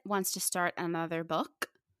 Violet wants to start another book.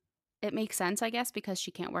 It makes sense, I guess, because she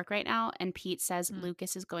can't work right now. And Pete says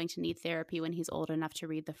Lucas is going to need therapy when he's old enough to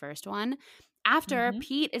read the first one. After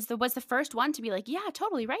Pete was the first one to be like, yeah,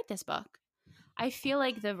 totally, write this book. I feel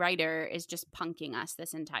like the writer is just punking us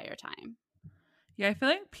this entire time. Yeah, I feel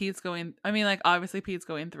like obviously Pete's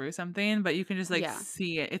going through something, but you can just like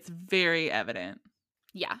see it. It's very evident.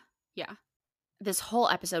 Yeah. Yeah. This whole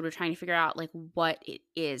episode, we're trying to figure out like what it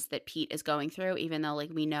is that Pete is going through, even though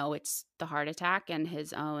like we know it's the heart attack and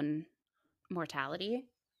his own mortality.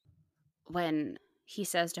 When he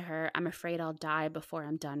says to her, "I'm afraid I'll die before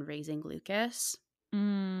I'm done raising Lucas."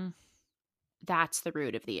 That's the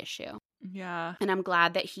root of the issue. Yeah. And I'm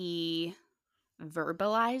glad that he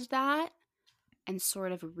verbalized that and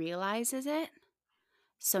sort of realizes it.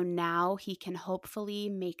 So now he can hopefully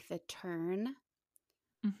make the turn.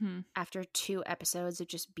 After 2 episodes of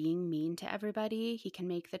just being mean to everybody, he can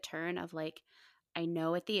make the turn of like, I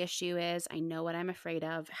know what the issue is. I know what I'm afraid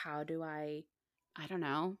of. How do I don't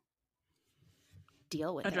know,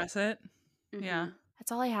 deal with address it? Yeah.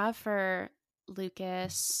 That's all I have for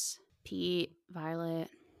Lucas, Pete,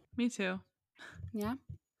 Violet. Me too. Yeah.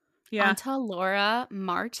 Yeah. On to Laura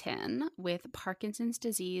Martin with Parkinson's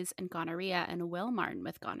disease and gonorrhea, and Will Martin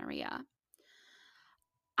with gonorrhea.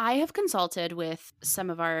 I have consulted with some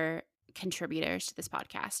of our contributors to this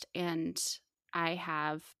podcast, and I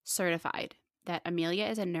have certified that Amelia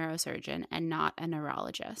is a neurosurgeon and not a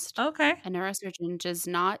neurologist. Okay. A neurosurgeon does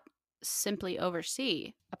not simply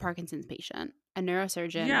oversee a Parkinson's patient. A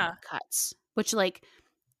neurosurgeon cuts, which like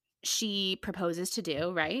she proposes to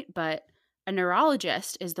do, right? But a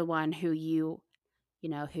neurologist is the one who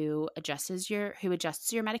who adjusts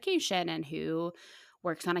your medication and who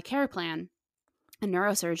works on a care plan. A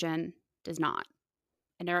neurosurgeon does not.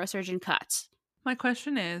 A neurosurgeon cuts. My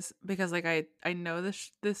question is, because like I know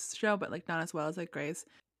this show, but like not as well as like Grey's.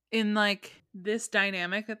 In like this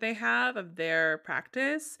dynamic that they have of their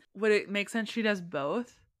practice, would it make sense she does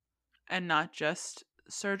both and not just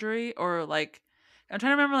surgery? Or like, I'm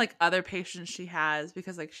trying to remember like other patients she has,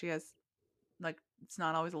 because like she has like, it's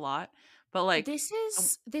not always a lot, but like this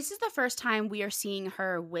is the first time we are seeing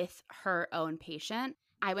her with her own patient.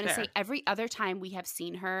 I want to say every other time we have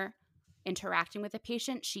seen her interacting with a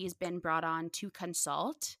patient, she's been brought on to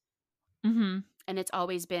consult. And it's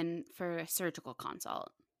always been for a surgical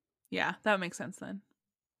consult. Yeah, that would make sense then.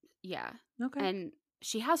 Yeah. Okay. And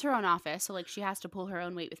she has her own office, so like she has to pull her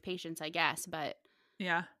own weight with patients, I guess. But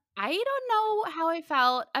yeah, I don't know how I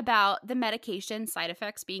felt about the medication side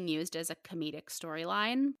effects being used as a comedic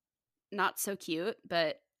storyline. Not so cute,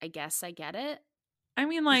 but I guess I get it. I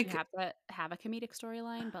mean, like, you have to have a comedic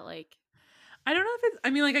storyline, but like, I don't know if it's, I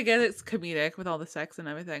mean, like, I guess it's comedic with all the sex and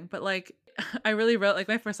everything, but like, I really wrote, like,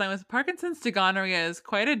 my first line was Parkinson's to gonorrhea is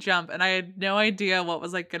quite a jump. And I had no idea what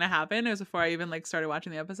was like going to happen. It was before I even like started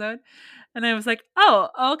watching the episode. And I was like,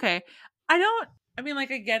 oh, okay. I mean,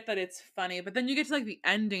 like, I get that it's funny, but then you get to like the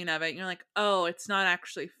ending of it. And you're like, oh, it's not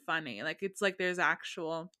actually funny. Like, it's like there's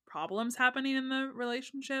actual problems happening in the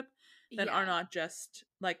relationship that are not just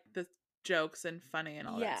like the jokes and funny and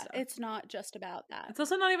all that stuff. It's not just about that. It's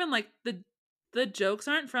also not even like the jokes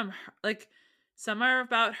aren't from her. Like, some are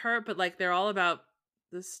about her, but like they're all about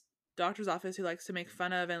this doctor's office who likes to make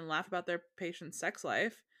fun of and laugh about their patient's sex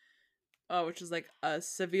life. Oh, which is like a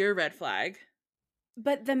severe red flag.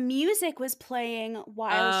 But the music was playing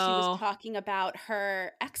while she was talking about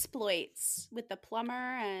her exploits with the plumber,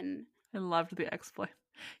 and I loved the exploit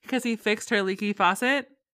because he fixed her leaky faucet.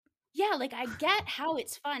 Yeah, like, I get how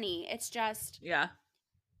it's funny. It's just,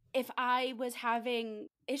 if I was having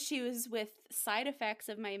issues with side effects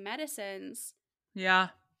of my medicines,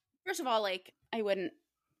 first of all, like, I wouldn't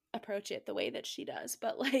approach it the way that she does,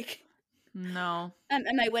 but like, no,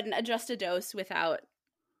 and I wouldn't adjust a dose without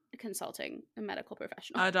consulting a medical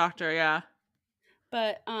professional, a doctor.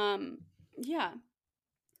 But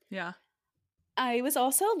I was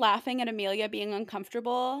also laughing at Amelia being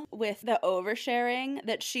uncomfortable with the oversharing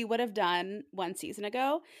that she would have done 1 season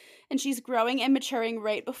ago, and she's growing and maturing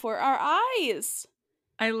right before our eyes.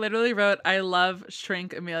 I literally wrote, I love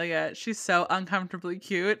Shrink Amelia. She's so uncomfortably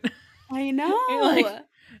cute. I know.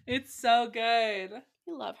 It's so good. I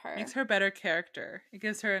love her. Makes her a better character. It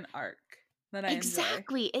gives her an arc that I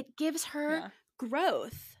Exactly. enjoy. It gives her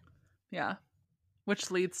growth. Yeah.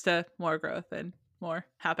 Which leads to more growth and more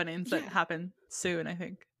happenings that happen soon, I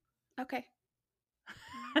think. Okay.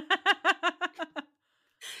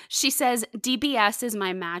 She says, DBS is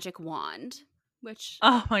my magic wand, which...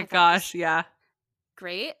 Oh my gosh, yeah.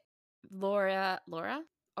 Great. Laura,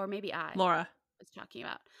 or maybe Laura was talking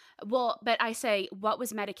about. Well, but I say, what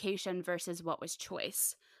was medication versus what was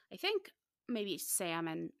choice? I think maybe Sam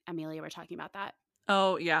and Amelia were talking about that.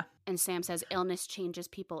 Oh, yeah. And Sam says, illness changes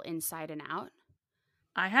people inside and out.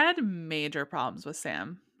 I had major problems with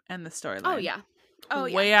Sam and the storyline. Oh, yeah.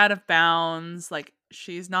 Way out of bounds. Like,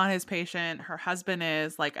 she's not his patient. Her husband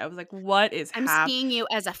is. Like, I was like, what is happening? I'm seeing you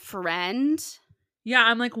as a friend. Yeah,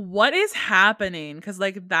 I'm like, what is happening? Because,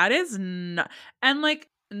 like, that is not... And, like,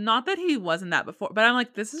 not that he wasn't that before, but I'm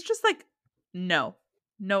like, this is just, like, no.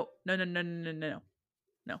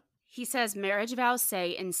 He says, marriage vows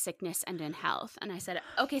say in sickness and in health. And I said,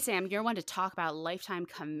 okay, Sam, you're one to talk about lifetime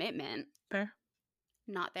commitment. Fair.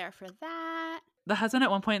 Not there for that. The husband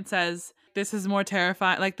at one point says, this is more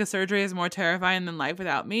terrifying. Like, the surgery is more terrifying than life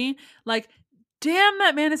without me. Like, damn,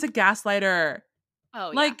 that man is a gaslighter.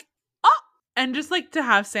 Oh, like, and just, like, to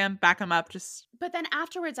have Sam back him up, just... But then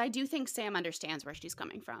afterwards, I do think Sam understands where she's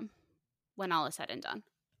coming from when all is said and done.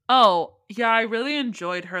 Oh, yeah, I really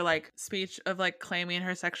enjoyed her, like, speech of, like, claiming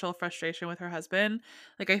her sexual frustration with her husband.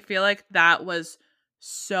 Like, I feel like that was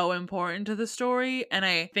so important to the story, and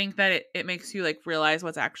I think that it makes you, like, realize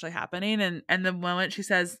what's actually happening. And the moment she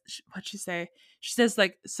says, what'd she say? She says,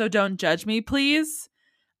 like, so don't judge me, please.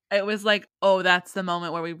 It was like, oh, that's the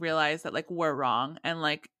moment where we realize that, like, we're wrong. And,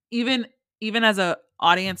 like, even as a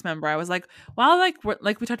audience member, I was like, wow, like,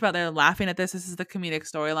 we talked about, they're laughing at this is the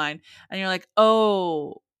comedic storyline, and you're like,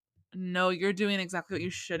 oh no, you're doing exactly what you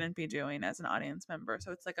shouldn't be doing as an audience member.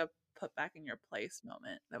 So it's like a put back in your place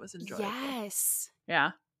moment that was enjoyable. Yes.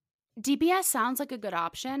 Yeah. DBS sounds like a good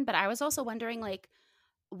option, but I was also wondering, like,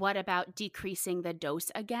 what about decreasing the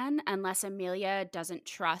dose again, unless Amelia doesn't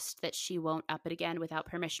trust that she won't up it again without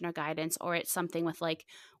permission or guidance, or it's something with, like,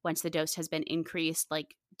 once the dose has been increased,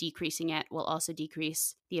 like, decreasing it will also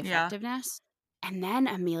decrease the effectiveness. And then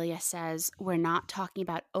Amelia says, we're not talking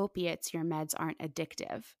about opiates. Your meds aren't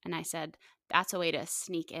addictive. And I said, that's a way to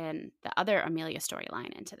sneak in the other Amelia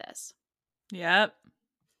storyline into this. Yep.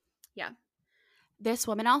 Yeah. This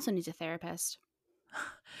woman also needs a therapist.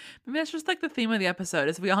 Maybe that's just, like, the theme of the episode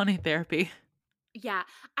is we all need therapy. Yeah.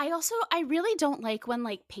 I really don't like when,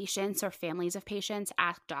 like, patients or families of patients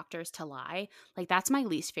ask doctors to lie. Like, that's my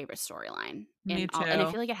least favorite storyline. Me too. And I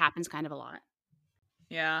feel like it happens kind of a lot.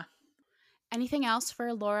 Yeah. Anything else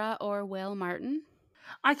for Laura or Will Martin?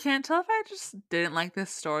 I can't tell if I just didn't like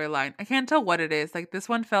this storyline. I can't tell what it is. Like, this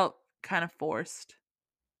one felt kind of forced.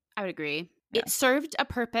 I would agree. Yeah. It served a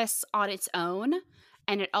purpose on its own,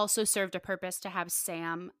 and it also served a purpose to have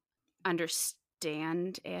Sam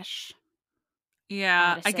understand-ish.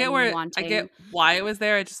 Yeah, I get why it was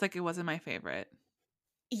there. It's just, like, it wasn't my favorite.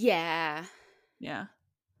 Yeah. Yeah.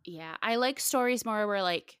 Yeah. I like stories more where,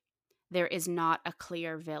 like, there is not a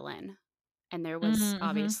clear villain. And there was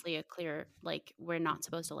obviously a clear, like, we're not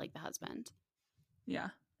supposed to like the husband. Yeah.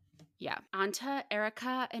 Yeah. On to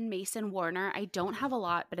Erica and Mason Warner. I don't have a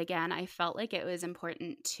lot, but again, I felt like it was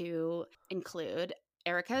important to include.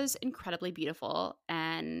 Erica's incredibly beautiful,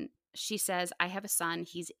 and she says, I have a son,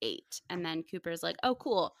 he's 8. And then Cooper's like, oh,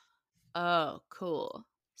 cool. Oh, cool.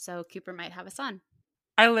 So Cooper might have a son.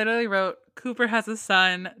 I literally wrote, Cooper has a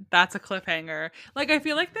son. That's a cliffhanger. Like, I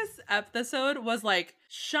feel like this episode was, like,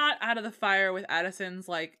 shot out of the fire with Addison's,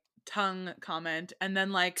 like, tongue comment, and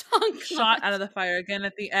then, like, shot out of the fire again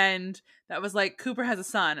at the end that was like, Cooper has a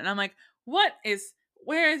son. And I'm like, why is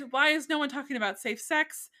no one talking about safe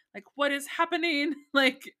sex? Like, what is happening?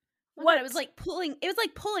 Like, what? It was like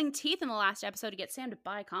pulling teeth in the last episode to get Sam to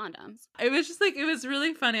buy condoms. It was just like, it was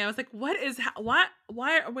really funny. I was like,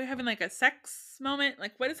 why are we having like a sex moment?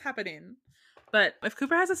 Like, what is happening? But if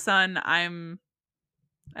Cooper has a son, I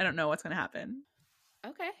don't know what's going to happen.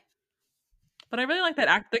 Okay. But I really like that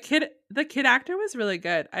act. The kid actor was really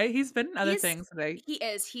good. He's been in other things today. He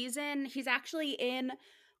is. He's actually in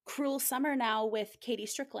Cruel Summer now with Katie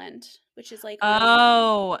Strickland, which is like,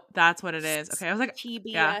 oh, that's what it is. Okay, I was like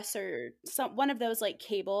TBS or one of those like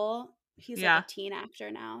cable. He's like a teen actor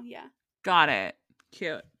now. Yeah. Got it.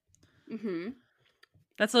 Cute.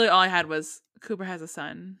 That's really all I had was Cooper has a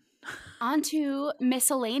son. On to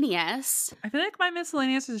miscellaneous. I feel like my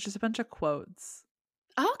miscellaneous is just a bunch of quotes.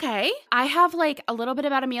 Okay. I have like a little bit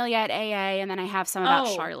about Amelia at AA, and then I have some about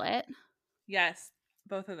Charlotte. Yes,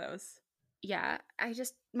 both of those. Yeah,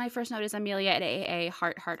 my first note is Amelia at AA,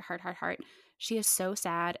 heart. She is so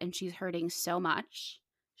sad and she's hurting so much.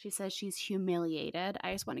 She says she's humiliated.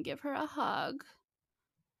 I just want to give her a hug.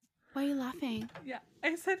 Why are you laughing? Yeah,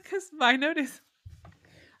 I said because my note is.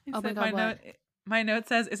 My note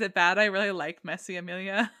says, "Is it bad? I really like messy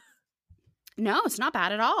Amelia." No, it's not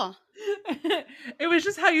bad at all. It was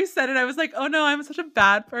just how you said it. I was like, oh no, I'm such a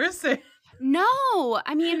bad person. No,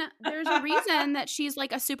 I mean, there's a reason that she's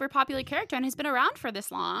like a super popular character and has been around for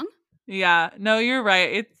this long. Yeah, no, you're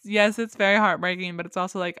right. It's very heartbreaking, but it's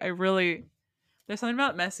also like, there's something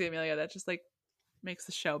about messy Amelia that just like makes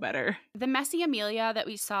the show better. The messy Amelia that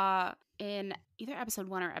we saw in either episode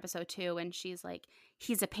 1 or episode 2, when she's like,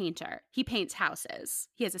 he's a painter. He paints houses.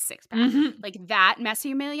 He has a 6-pack. Like that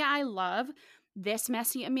messy Amelia, I love. This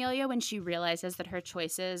messy Amelia, when she realizes that her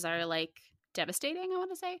choices are like devastating, I want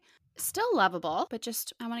to say. Still lovable, but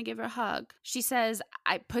just, I want to give her a hug. She says,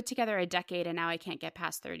 I put together a decade and now I can't get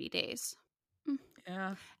past 30 days.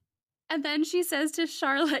 Yeah. And then she says to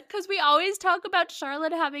Charlotte, because we always talk about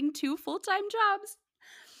Charlotte having 2 full-time jobs.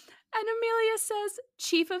 And Amelia says,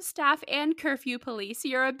 Chief of Staff and Curfew Police,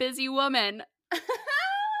 you're a busy woman.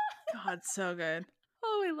 God, so good.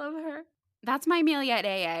 Oh, I love her. That's my Amelia at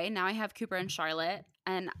AA. Now I have Cooper and Charlotte.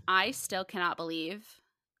 And I still cannot believe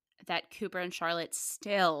that Cooper and Charlotte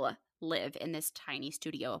still live in this tiny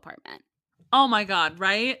studio apartment. Oh my God,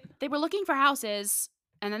 right? They were looking for houses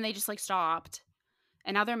and then they just like stopped.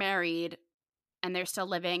 And now they're married and they're still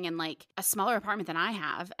living in like a smaller apartment than I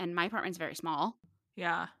have. And my apartment's very small.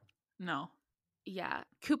 Yeah. No. Yeah.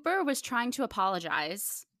 Cooper was trying to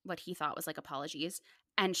apologize, what he thought was like apologies.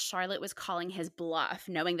 And Charlotte was calling his bluff,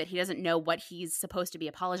 knowing that he doesn't know what he's supposed to be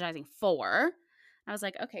apologizing for. I was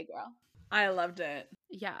like, okay, girl. I loved it.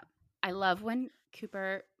 Yeah. I love when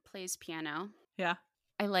Cooper plays piano. Yeah.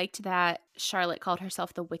 I liked that Charlotte called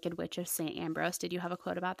herself the Wicked Witch of St. Ambrose. Did you have a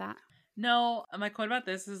quote about that? No. My quote about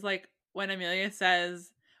this is like when Amelia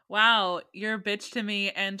says, wow, you're a bitch to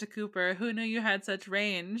me and to Cooper. Who knew you had such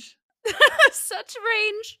range? Such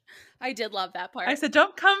range. I did love that part. I said,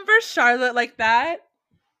 don't come for Charlotte like that.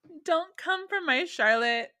 Don't come for my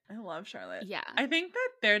Charlotte. I love Charlotte. Yeah. I think that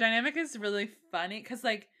their dynamic is really funny because,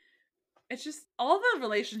 like, it's just all the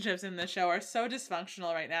relationships in the show are so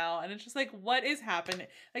dysfunctional right now. And it's just like, what is happening?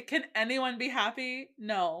 Like, can anyone be happy?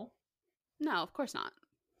 No. No, of course not.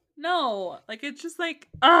 No. Like, it's just like,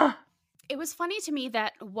 ugh. It was funny to me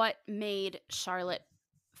that what made Charlotte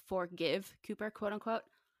forgive Cooper, quote unquote,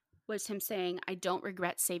 was him saying, I don't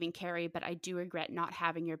regret saving Carrie, but I do regret not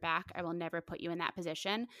having your back. I will never put you in that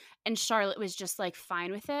position. And Charlotte was just like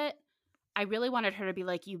fine with it. I really wanted her to be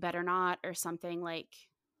like, you better not, or something like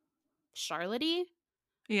Charlotte-y.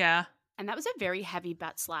 Yeah. And that was a very heavy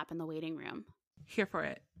butt slap in the waiting room. Here for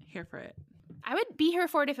it. Here for it. I would be here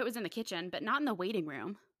for it if it was in the kitchen, but not in the waiting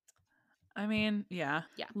room. I mean, yeah.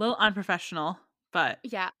 Yeah. A little unprofessional, but.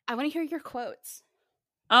 Yeah. I want to hear your quotes.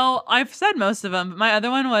 Oh, I've said most of them, but my other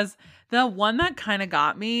one was, the one that kind of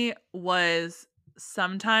got me was,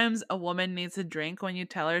 sometimes a woman needs a drink when you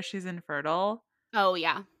tell her she's infertile. Oh,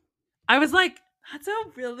 yeah. I was like, that's a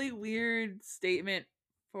really weird statement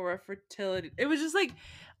for a fertility. It was just like,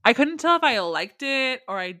 I couldn't tell if I liked it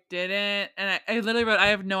or I didn't. And I literally wrote, I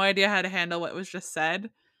have no idea how to handle what was just said.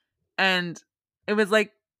 And it was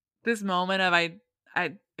like this moment of it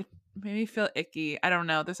made me feel icky. I don't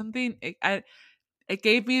know. There's something, it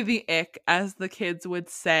gave me the ick, as the kids would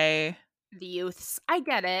say. The youths. I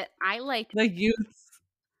get it. The youths.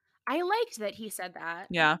 I liked that he said that.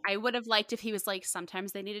 Yeah. I would have liked if he was like,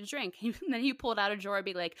 sometimes they need a drink. And then he pulled out a drawer and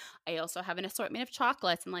be like, I also have an assortment of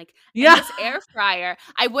chocolates and like, Yeah. and this air fryer.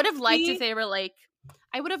 I would have liked if they were like,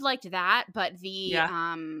 I would have liked that, but the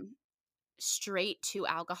straight to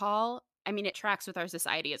alcohol, I mean, it tracks with our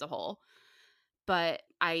society as a whole, but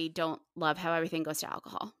I don't love how everything goes to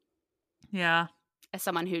alcohol. Yeah. As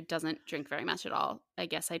someone who doesn't drink very much at all, I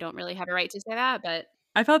guess I don't really have a right to say that, but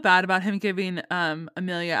I felt bad about him giving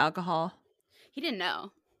Amelia alcohol. He didn't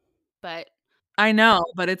know, but I know,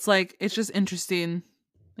 but it's like, it's just interesting.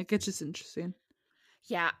 Like, it's just interesting.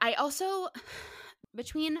 Yeah, I also,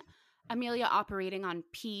 between Amelia operating on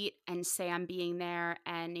Pete and Sam being there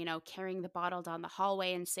and, you know, carrying the bottle down the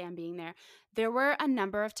hallway and Sam being there were a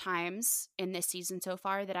number of times in this season so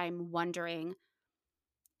far that I'm wondering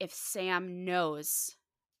if Sam knows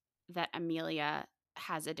that Amelia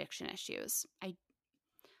has addiction issues. I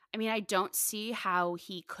mean, I don't see how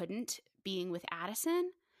he couldn't, being with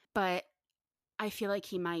Addison, but I feel like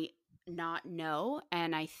he might not know,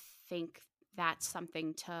 and I think that's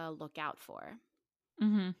something to look out for.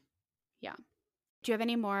 Mm-hmm. Yeah. Do you have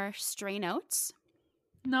any more stray notes?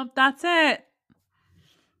 Nope, that's it.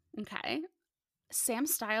 Okay.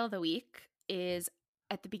 Sam's style of the week is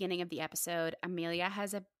at the beginning of the episode. Amelia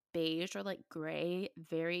has a beige or like gray,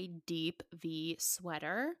 very deep V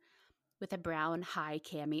sweater with a brown high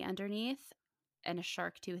cami underneath and a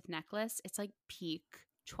shark tooth necklace. It's like peak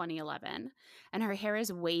 2011. And her hair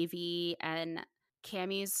is wavy, and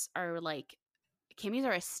camis are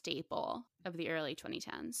a staple of the early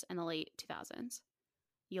 2010s and the late 2000s.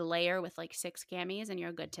 You layer with like 6 camis and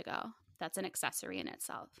you're good to go. That's an accessory in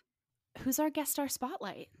itself. Who's our guest star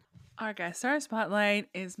spotlight? Our guest star spotlight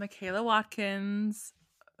is Michaela Watkins,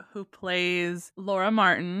 who plays Laura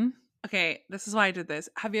Martin. Okay, this is why I did this.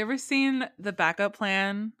 Have you ever seen The Backup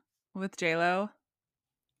Plan with J-Lo?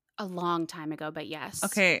 A long time ago, but yes.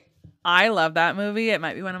 Okay, I love that movie. It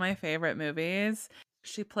might be one of my favorite movies.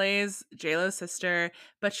 She plays J-Lo's sister,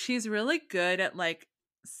 but she's really good at like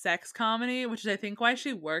sex comedy, which is I think why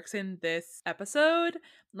she works in this episode.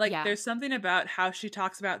 Like there's something about how she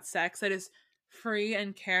talks about sex that is free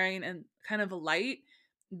and caring and kind of light,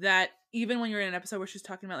 that even when you're in an episode where she's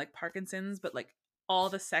talking about like Parkinson's, but like all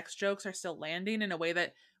the sex jokes are still landing in a way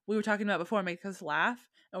that we were talking about before, make us laugh,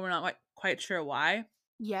 and we're not quite sure why.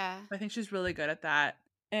 Yeah. I think she's really good at that.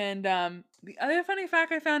 And the other funny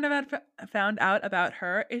fact I found out about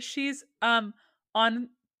her is she's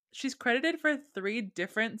credited for 3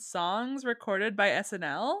 different songs recorded by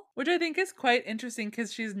SNL, which I think is quite interesting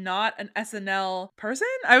because she's not an SNL person.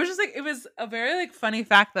 I was just like, it was a very like funny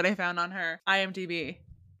fact that I found on her IMDb.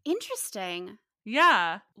 Interesting.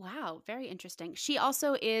 Yeah. Wow, very interesting. She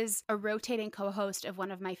also is a rotating co-host of one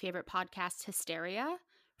of my favorite podcasts, Hysteria,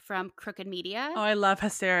 from Crooked Media. Oh, I love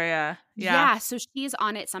Hysteria. Yeah, so she's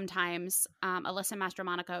on it sometimes. Alyssa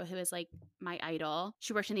Mastromonaco, who is like my idol.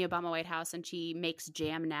 She worked in the Obama White House and she makes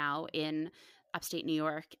jam now in upstate New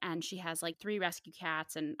York. And she has like 3 rescue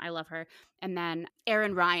cats and I love her. And then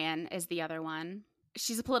Erin Ryan is the other one.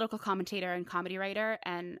 She's a political commentator and comedy writer.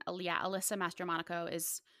 And Alyssa Mastromonaco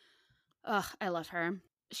is, I love her.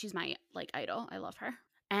 She's my like idol. I love her.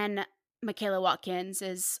 And Michaela Watkins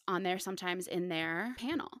is on there sometimes in their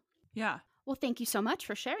panel. Yeah. Well, thank you so much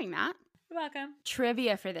for sharing that. You're welcome.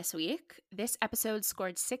 Trivia for this week. This episode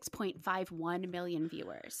scored 6.51 million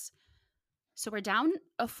viewers. So we're down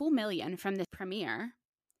a full million from the premiere.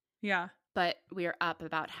 Yeah. But we're up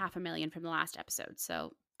about 500,000 from the last episode.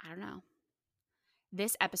 So I don't know.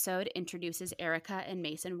 This episode introduces Erica and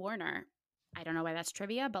Mason Warner. I don't know why that's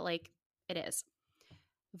trivia, but like it is.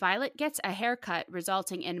 Violet gets a haircut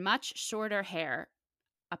resulting in much shorter hair.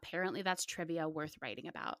 Apparently that's trivia worth writing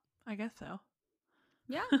about. I guess so.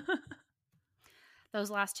 Yeah. Those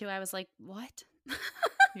last 2, I was like, what?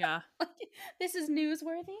 Yeah. This is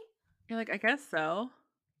newsworthy? You're like, I guess so.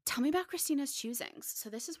 Tell me about Christina's choosings. So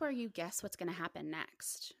this is where you guess what's going to happen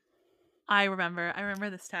next. I remember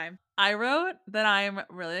this time. I wrote that I'm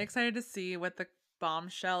really excited to see what the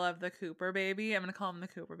bombshell of the Cooper baby, I'm going to call him the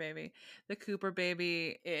Cooper baby. The Cooper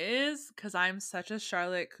baby is, because I'm such a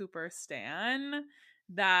Charlotte Cooper stan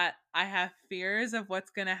that I have fears of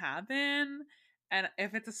what's going to happen. And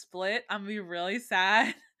if it's a split, I'm going to be really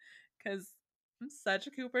sad because I'm such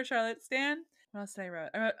a Cooper Charlotte stan. What else did I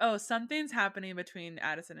wrote? Oh, something's happening between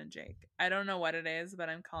Addison and Jake. I don't know what it is, but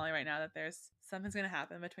I'm calling right now that there's something's going to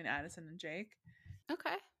happen between Addison and Jake.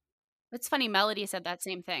 Okay. It's funny. Melody said that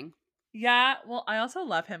same thing. Yeah. Well, I also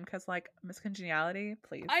love him because, like, Miss Congeniality,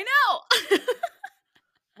 please. I know.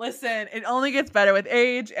 Listen, it only gets better with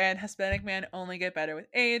age, and Hispanic men only get better with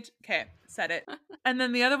age. Okay, said it. And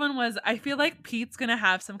then the other one was, I feel like Pete's going to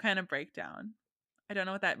have some kind of breakdown. I don't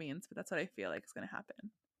know what that means, but that's what I feel like is going to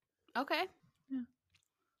happen. Okay. Yeah.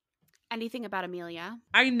 Anything about Amelia?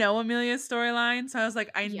 I know Amelia's storyline, so I was like,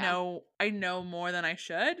 I know more than I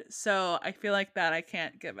should. So I feel like that I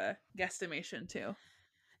can't give a guesstimation to.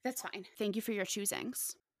 That's fine. Thank you for your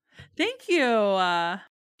choosings. Thank you.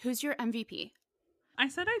 Who's your MVP? I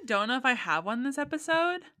said I don't know if I have one this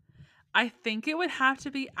episode. I think it would have to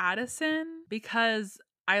be Addison because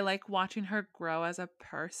I like watching her grow as a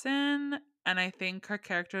person. And I think her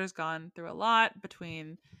character has gone through a lot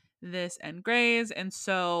between this and Grey's. And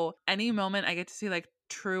so any moment I get to see like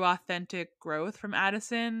true authentic growth from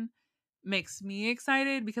Addison makes me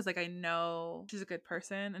excited because like I know she's a good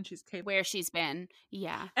person and she's capable. Where she's been.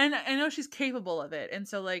 Yeah. And I know she's capable of it. And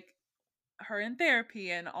so like her in therapy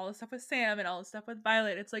and all the stuff with Sam and all the stuff with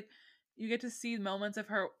Violet, it's like you get to see moments of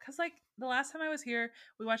her because like the last time I was here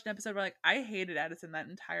we watched an episode where like I hated Addison that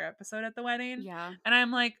entire episode at the wedding. Yeah. And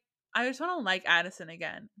I'm like I just want to like Addison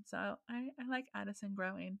again. So I like Addison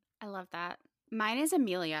growing. I love that. Mine is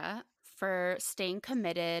Amelia for staying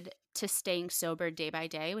committed to staying sober day by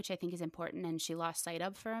day, which I think is important and she lost sight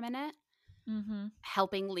of for a minute. Mm-hmm.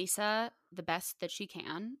 Helping Lisa the best that she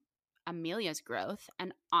can. Amelia's growth,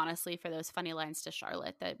 and honestly for those funny lines to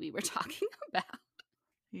Charlotte that we were talking about.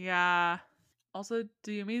 Yeah. Also,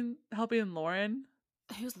 do you mean helping Lauren?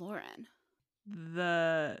 Who's Lauren?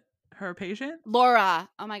 Her patient? Laura.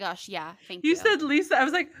 Oh my gosh, yeah. Thank you. You said Lisa. I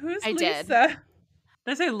was like, who's Lisa? Did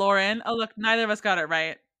I say Lauren? Oh look, neither of us got it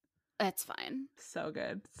right. That's fine. So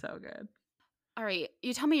good. So good. All right.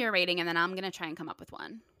 You tell me your rating and then I'm going to try and come up with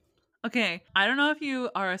one. Okay. I don't know if you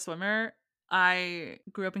are a swimmer. I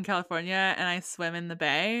grew up in California and I swim in the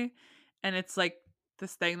bay. And it's like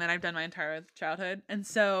this thing that I've done my entire childhood. And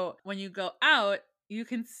so when you go out, you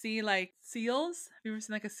can see like seals. Have you ever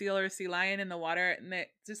seen like a seal or a sea lion in the water? And it's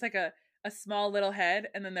just like a small little head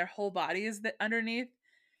and then their whole body is underneath.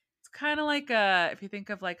 It's kind of like if you think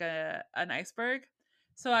of like an iceberg.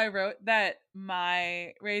 So I wrote that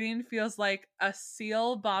my rating feels like a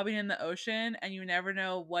seal bobbing in the ocean and you never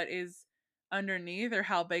know what is underneath or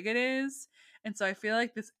how big it is. And so I feel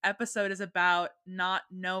like this episode is about not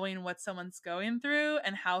knowing what someone's going through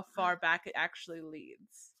and how far back it actually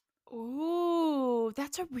leads. Ooh,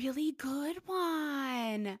 that's a really good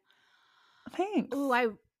one. Thanks. Ooh,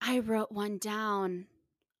 I wrote one down.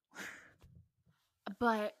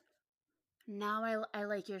 But now I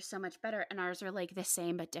like yours so much better, and ours are like the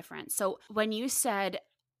same but different. So when you said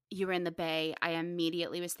you were in the bay, I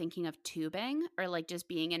immediately was thinking of tubing or like just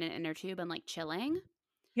being in an inner tube and like chilling.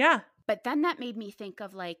 Yeah. But then that made me think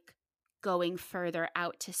of like going further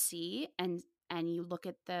out to sea and you look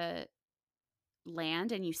at the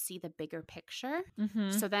land and you see the bigger picture.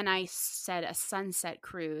 Mm-hmm. So then I said a sunset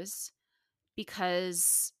cruise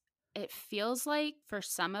because it feels like for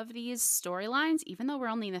some of these storylines, even though we're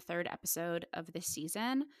only in the 3rd episode of this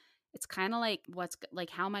season, it's kind of like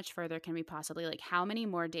how much further can we possibly, like how many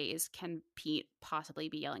more days can Pete possibly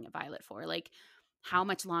be yelling at Violet for? Like how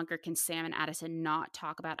much longer can Sam and Addison not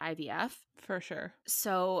talk about IVF? For sure.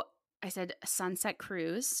 So I said sunset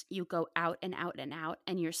cruise, you go out and out and out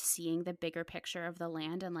and you're seeing the bigger picture of the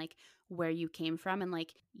land and like where you came from and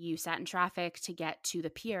like you sat in traffic to get to the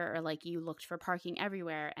pier or like you looked for parking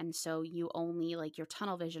everywhere. And so you only like your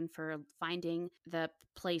tunnel vision for finding the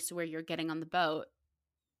place where you're getting on the boat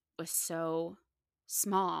was so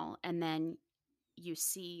small. And then you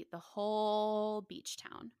see the whole beach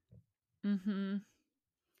town. Mm-hmm.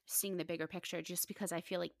 Seeing the bigger picture just because I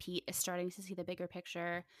feel like Pete is starting to see the bigger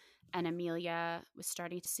picture and Amelia was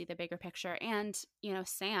starting to see the bigger picture and, you know,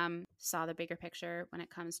 Sam saw the bigger picture when it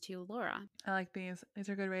comes to Laura. I like these. These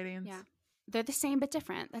are good ratings. Yeah. They're the same but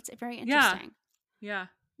different. That's very interesting. Yeah.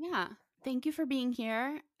 Yeah. Thank you for being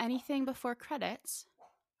here. Anything before credits?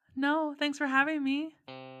 No, thanks for having me.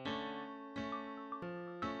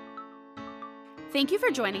 Thank you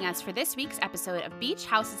for joining us for this week's episode of Beach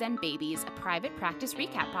Houses and Babies, a private practice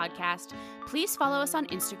recap podcast. Please follow us on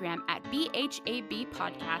Instagram at BHAB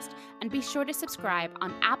Podcast and be sure to subscribe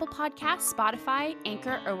on Apple Podcasts, Spotify,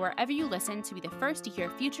 Anchor, or wherever you listen to be the first to hear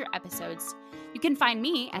future episodes. You can find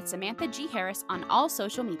me at Samantha G. Harris on all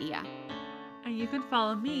social media. And you can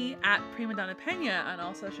follow me at Prima Donna Peña on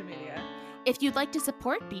all social media. If you'd like to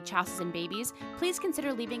support Beach Houses and Babies, please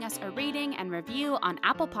consider leaving us a rating and review on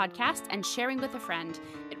Apple Podcasts and sharing with a friend.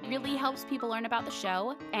 It really helps people learn about the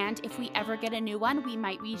show, and if we ever get a new one, we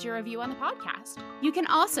might read your review on the podcast. You can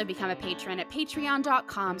also become a patron at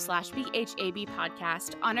patreon.com/BHAB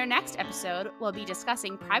podcast. On our next episode, we'll be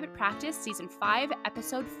discussing Private Practice Season 5,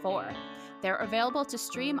 Episode 4. They're available to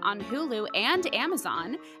stream on Hulu and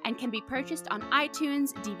Amazon and can be purchased on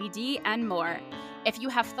iTunes, DVD, and more. If you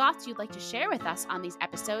have thoughts you'd like to share with us on these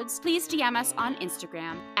episodes, please DM us on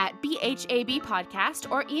Instagram at BHAB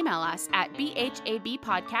Podcast or email us at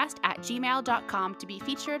bhabpodcast@gmail.com to be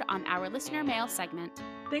featured on our listener mail segment.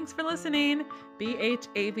 Thanks for listening.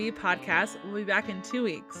 BHAB Podcast. We'll be back in 2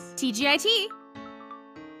 weeks. TGIT!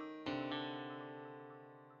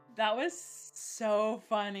 That was so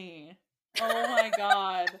funny. Oh my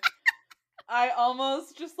God. I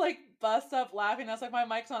almost just bust up laughing. I was like, my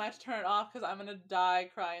mic's on. I have to turn it off because I'm going to die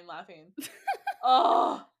crying laughing.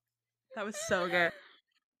 Oh, that was so good.